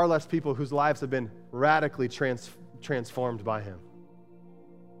far less people whose lives have been radically transformed by him.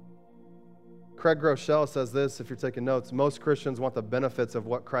 Craig Groeschel says this, if you're taking notes: most Christians want the benefits of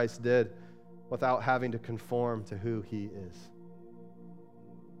what Christ did without having to conform to who he is.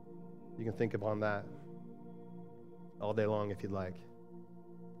 You can think upon that all day long if you'd like.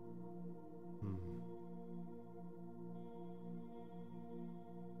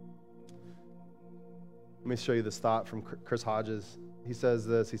 Let me show you this thought from Chris Hodges. He says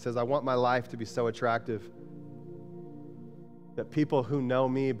this. He says, I want my life to be so attractive that people who know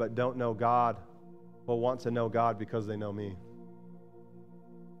me but don't know God will want to know God because they know me.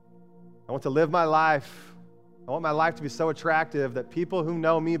 I want to live my life. I want my life to be so attractive that people who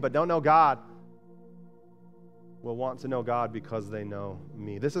know me but don't know God will want to know God because they know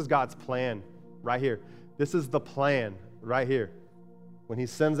me. This is God's plan right here. This is the plan right here. When he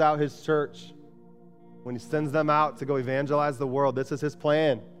sends out his church, when he sends them out to go evangelize the world, this is his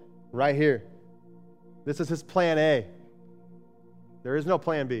plan right here. This is his plan A. There is no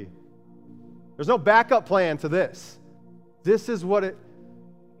plan B. There's no backup plan to this. This is what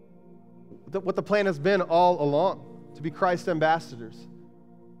the plan has been all along, to be Christ's ambassadors.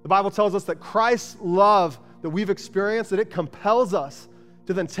 The Bible tells us that Christ's love that we've experienced, that it compels us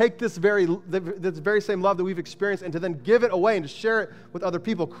to then take this very same love that we've experienced and to then give it away and to share it with other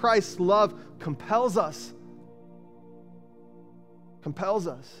people. Christ's love compels us. Compels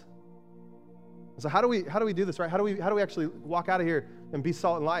us. So how do we do this, right? How do we actually walk out of here and be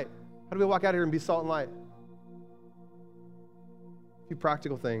salt and light? How do we walk out of here and be salt and light? A few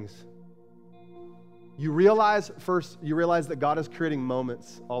practical things. You realize that God is creating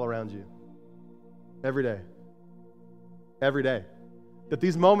moments all around you. Every day. Every day. That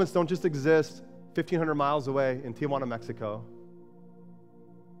these moments don't just exist 1,500 miles away in Tijuana, Mexico,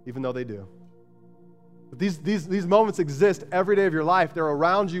 even though they do. But these moments exist every day of your life. They're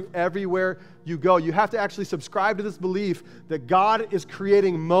around you everywhere you go. You have to actually subscribe to this belief that God is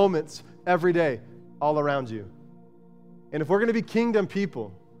creating moments every day all around you. And if we're going to be kingdom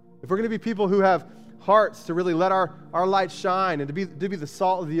people, if we're going to be people who have hearts to really let our light shine and to be the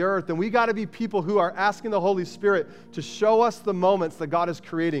salt of the earth, then we got to be people who are asking the Holy Spirit to show us the moments that God is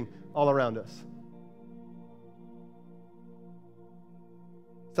creating all around us.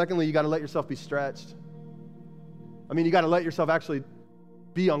 Secondly, you got to let yourself be stretched. I mean, you got to let yourself actually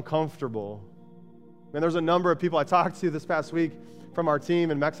be uncomfortable. Man, there's a number of people I talked to this past week from our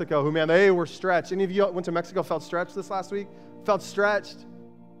team in Mexico who, man, they were stretched. Any of you went to Mexico, felt stretched this last week? Felt stretched?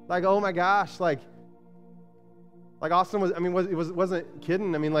 Like, oh my gosh, like Austin wasn't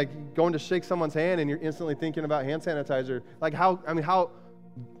kidding. I mean, like going to shake someone's hand and you're instantly thinking about hand sanitizer. Like how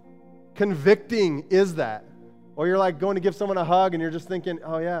convicting is that? Or you're like going to give someone a hug and you're just thinking,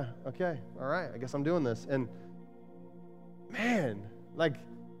 oh yeah, okay, all right, I guess I'm doing this. And man, like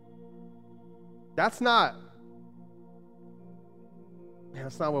that's not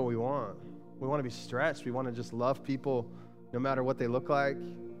what we want. We want to be stretched. We want to just love people no matter what they look like.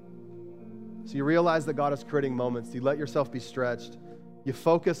 So you realize that God is creating moments. You let yourself be stretched. You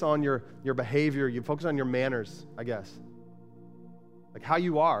focus on your behavior. You focus on your manners, I guess. Like how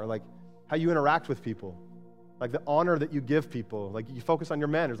you are, like how you interact with people, like the honor that you give people. Like you focus on your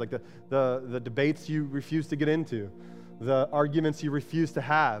manners, like the debates you refuse to get into, the arguments you refuse to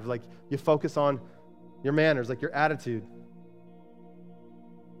have. Like you focus on your manners, like your attitude.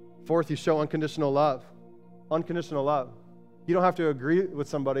 Fourth, you show unconditional love. Unconditional love. You don't have to agree with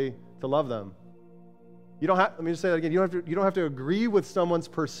somebody to love them. You don't have, let me just say that again. You don't have to agree with someone's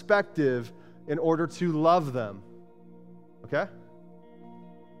perspective in order to love them. Okay?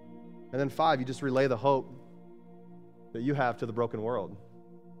 And then 5, you just relay the hope that you have to the broken world.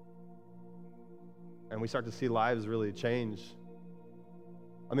 And we start to see lives really change.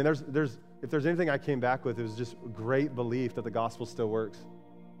 I mean, if there's anything I came back with, it was just great belief that the gospel still works.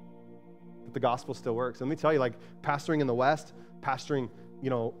 That the gospel still works. And let me tell you, like pastoring in the West, pastoring,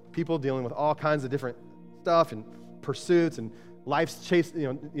 people dealing with all kinds of different stuff and pursuits, and life's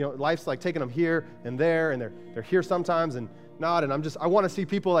life's like taking them here and there, and they're here sometimes and not. And I want to see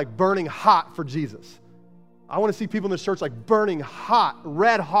people like burning hot for Jesus. I want to see people in this church like burning hot,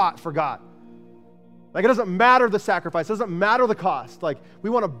 red hot for God. Like it doesn't matter the sacrifice, it doesn't matter the cost. Like we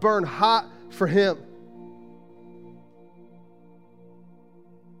want to burn hot for Him.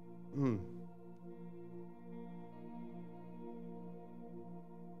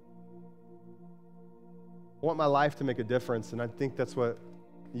 I want my life to make a difference, and I think that's what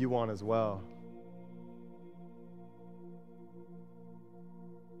you want as well.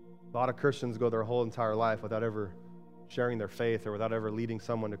 A lot of Christians go their whole entire life without ever sharing their faith or without ever leading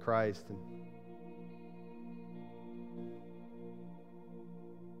someone to Christ. And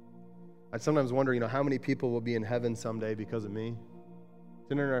I sometimes wonder, how many people will be in heaven someday because of me? It's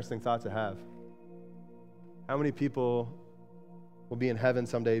an interesting thought to have. How many people will be in heaven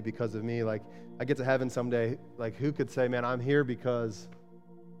someday because of me? Like, I get to heaven someday, like who could say, man, I'm here because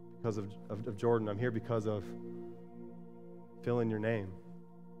of Jordan. I'm here because of fill in your name.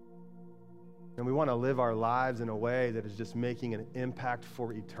 And we want to live our lives in a way that is just making an impact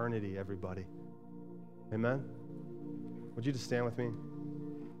for eternity, everybody. Amen? Would you just stand with me?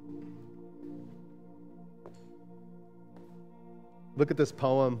 Look at this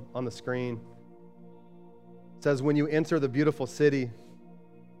poem on the screen. It says, when you enter the beautiful city,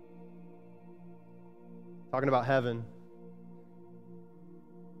 talking about heaven.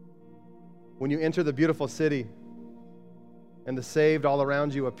 When you enter the beautiful city and the saved all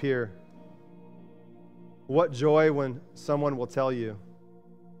around you appear, what joy when someone will tell you,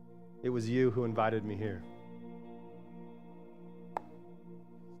 it was you who invited me here.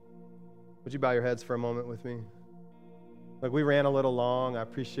 Would you bow your heads for a moment with me? Look, we ran a little long. I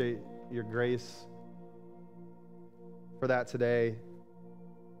appreciate your grace for that today.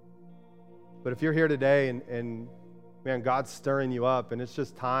 But if you're here today and man, God's stirring you up, and it's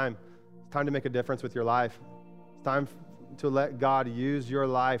just time. It's time to make a difference with your life. It's time to let God use your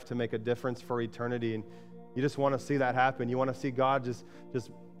life to make a difference for eternity. And you just want to see that happen. You want to see God just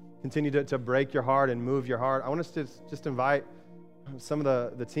continue to break your heart and move your heart. I want us to just invite some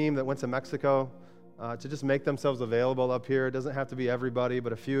of the team that went to Mexico to just make themselves available up here. It doesn't have to be everybody,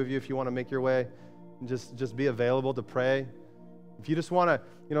 but a few of you, if you want to make your way, and just be available to pray. If you just want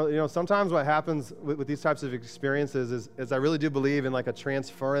to, sometimes what happens with these types of experiences is I really do believe in like a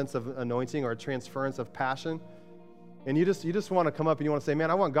transference of anointing or a transference of passion. And you just want to come up and you want to say,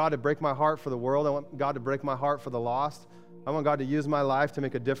 man, I want God to break my heart for the world. I want God to break my heart for the lost. I want God to use my life to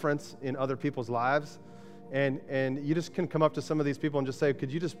make a difference in other people's lives. And you just can come up to some of these people and just say,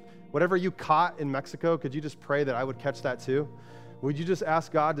 could you just, whatever you caught in Mexico, could you just pray that I would catch that too? Would you just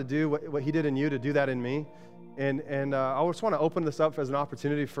ask God to do what He did in you, to do that in me? And I just want to open this up as an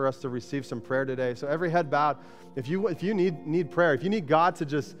opportunity for us to receive some prayer today. So every head bowed, if you need prayer, if you need God to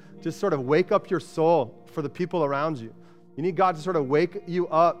just sort of wake up your soul for the people around you, you need God to sort of wake you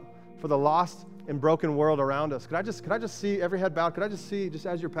up for the lost and broken world around us. Could I just see every head bowed? Could I just see, just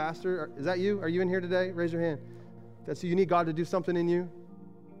as your pastor, is that you? Are you in here today? Raise your hand. That's you. You need God to do something in you?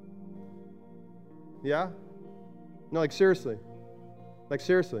 Yeah? No, like seriously. Like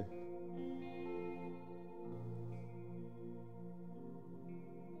seriously.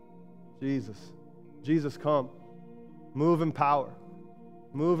 Jesus, come. Move in power.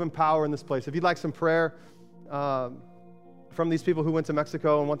 Move in power in this place. If you'd like some prayer from these people who went to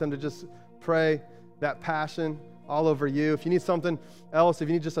Mexico and want them to just pray that passion all over you. If you need something else, if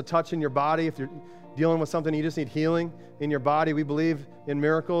you need just a touch in your body, if you're dealing with something, you just need healing in your body. We believe in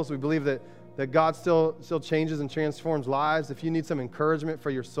miracles. We believe that God still changes and transforms lives. If you need some encouragement for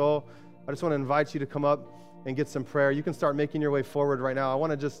your soul, I just want to invite you to come up and get some prayer. You can start making your way forward right now. I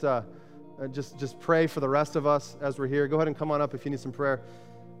want to just pray for the rest of us as we're here. Go ahead and come on up if you need some prayer.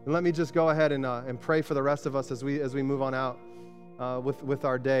 And let me just go ahead and pray for the rest of us as we move on out with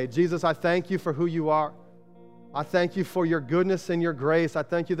our day. Jesus, I thank you for who you are. I thank you for your goodness and your grace. I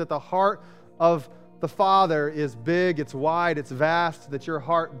thank you that the heart of the Father is big, it's wide, it's vast, that your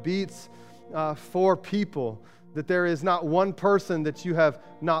heart beats for people, that there is not one person that you have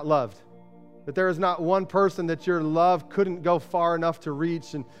not loved, that there is not one person that your love couldn't go far enough to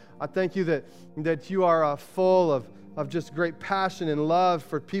reach. And I thank you that you are full of just great passion and love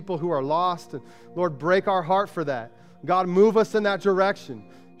for people who are lost. And Lord, break our heart for that. God, move us in that direction.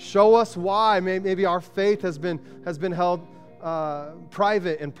 Show us why maybe our faith has been held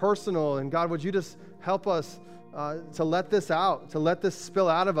private and personal. And God, would you just help us to let this out, to let this spill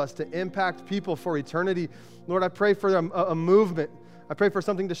out of us, to impact people for eternity. Lord, I pray for a movement. I pray for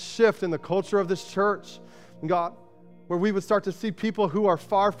something to shift in the culture of this church. And God, where we would start to see people who are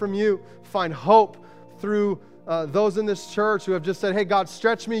far from you find hope through those in this church who have just said, hey, God,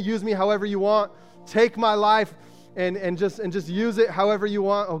 stretch me, use me however you want. Take my life and just use it however you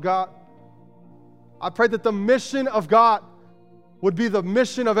want. Oh, God, I pray that the mission of God would be the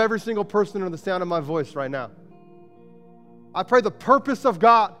mission of every single person under the sound of my voice right now. I pray the purpose of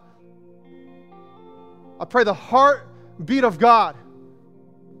God. I pray the heartbeat of God,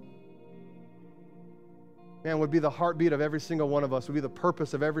 man, would be the heartbeat of every single one of us, would be the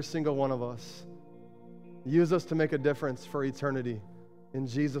purpose of every single one of us. Use us to make a difference for eternity. In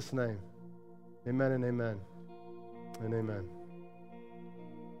Jesus' name, amen and amen and amen.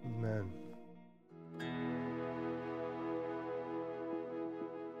 Amen.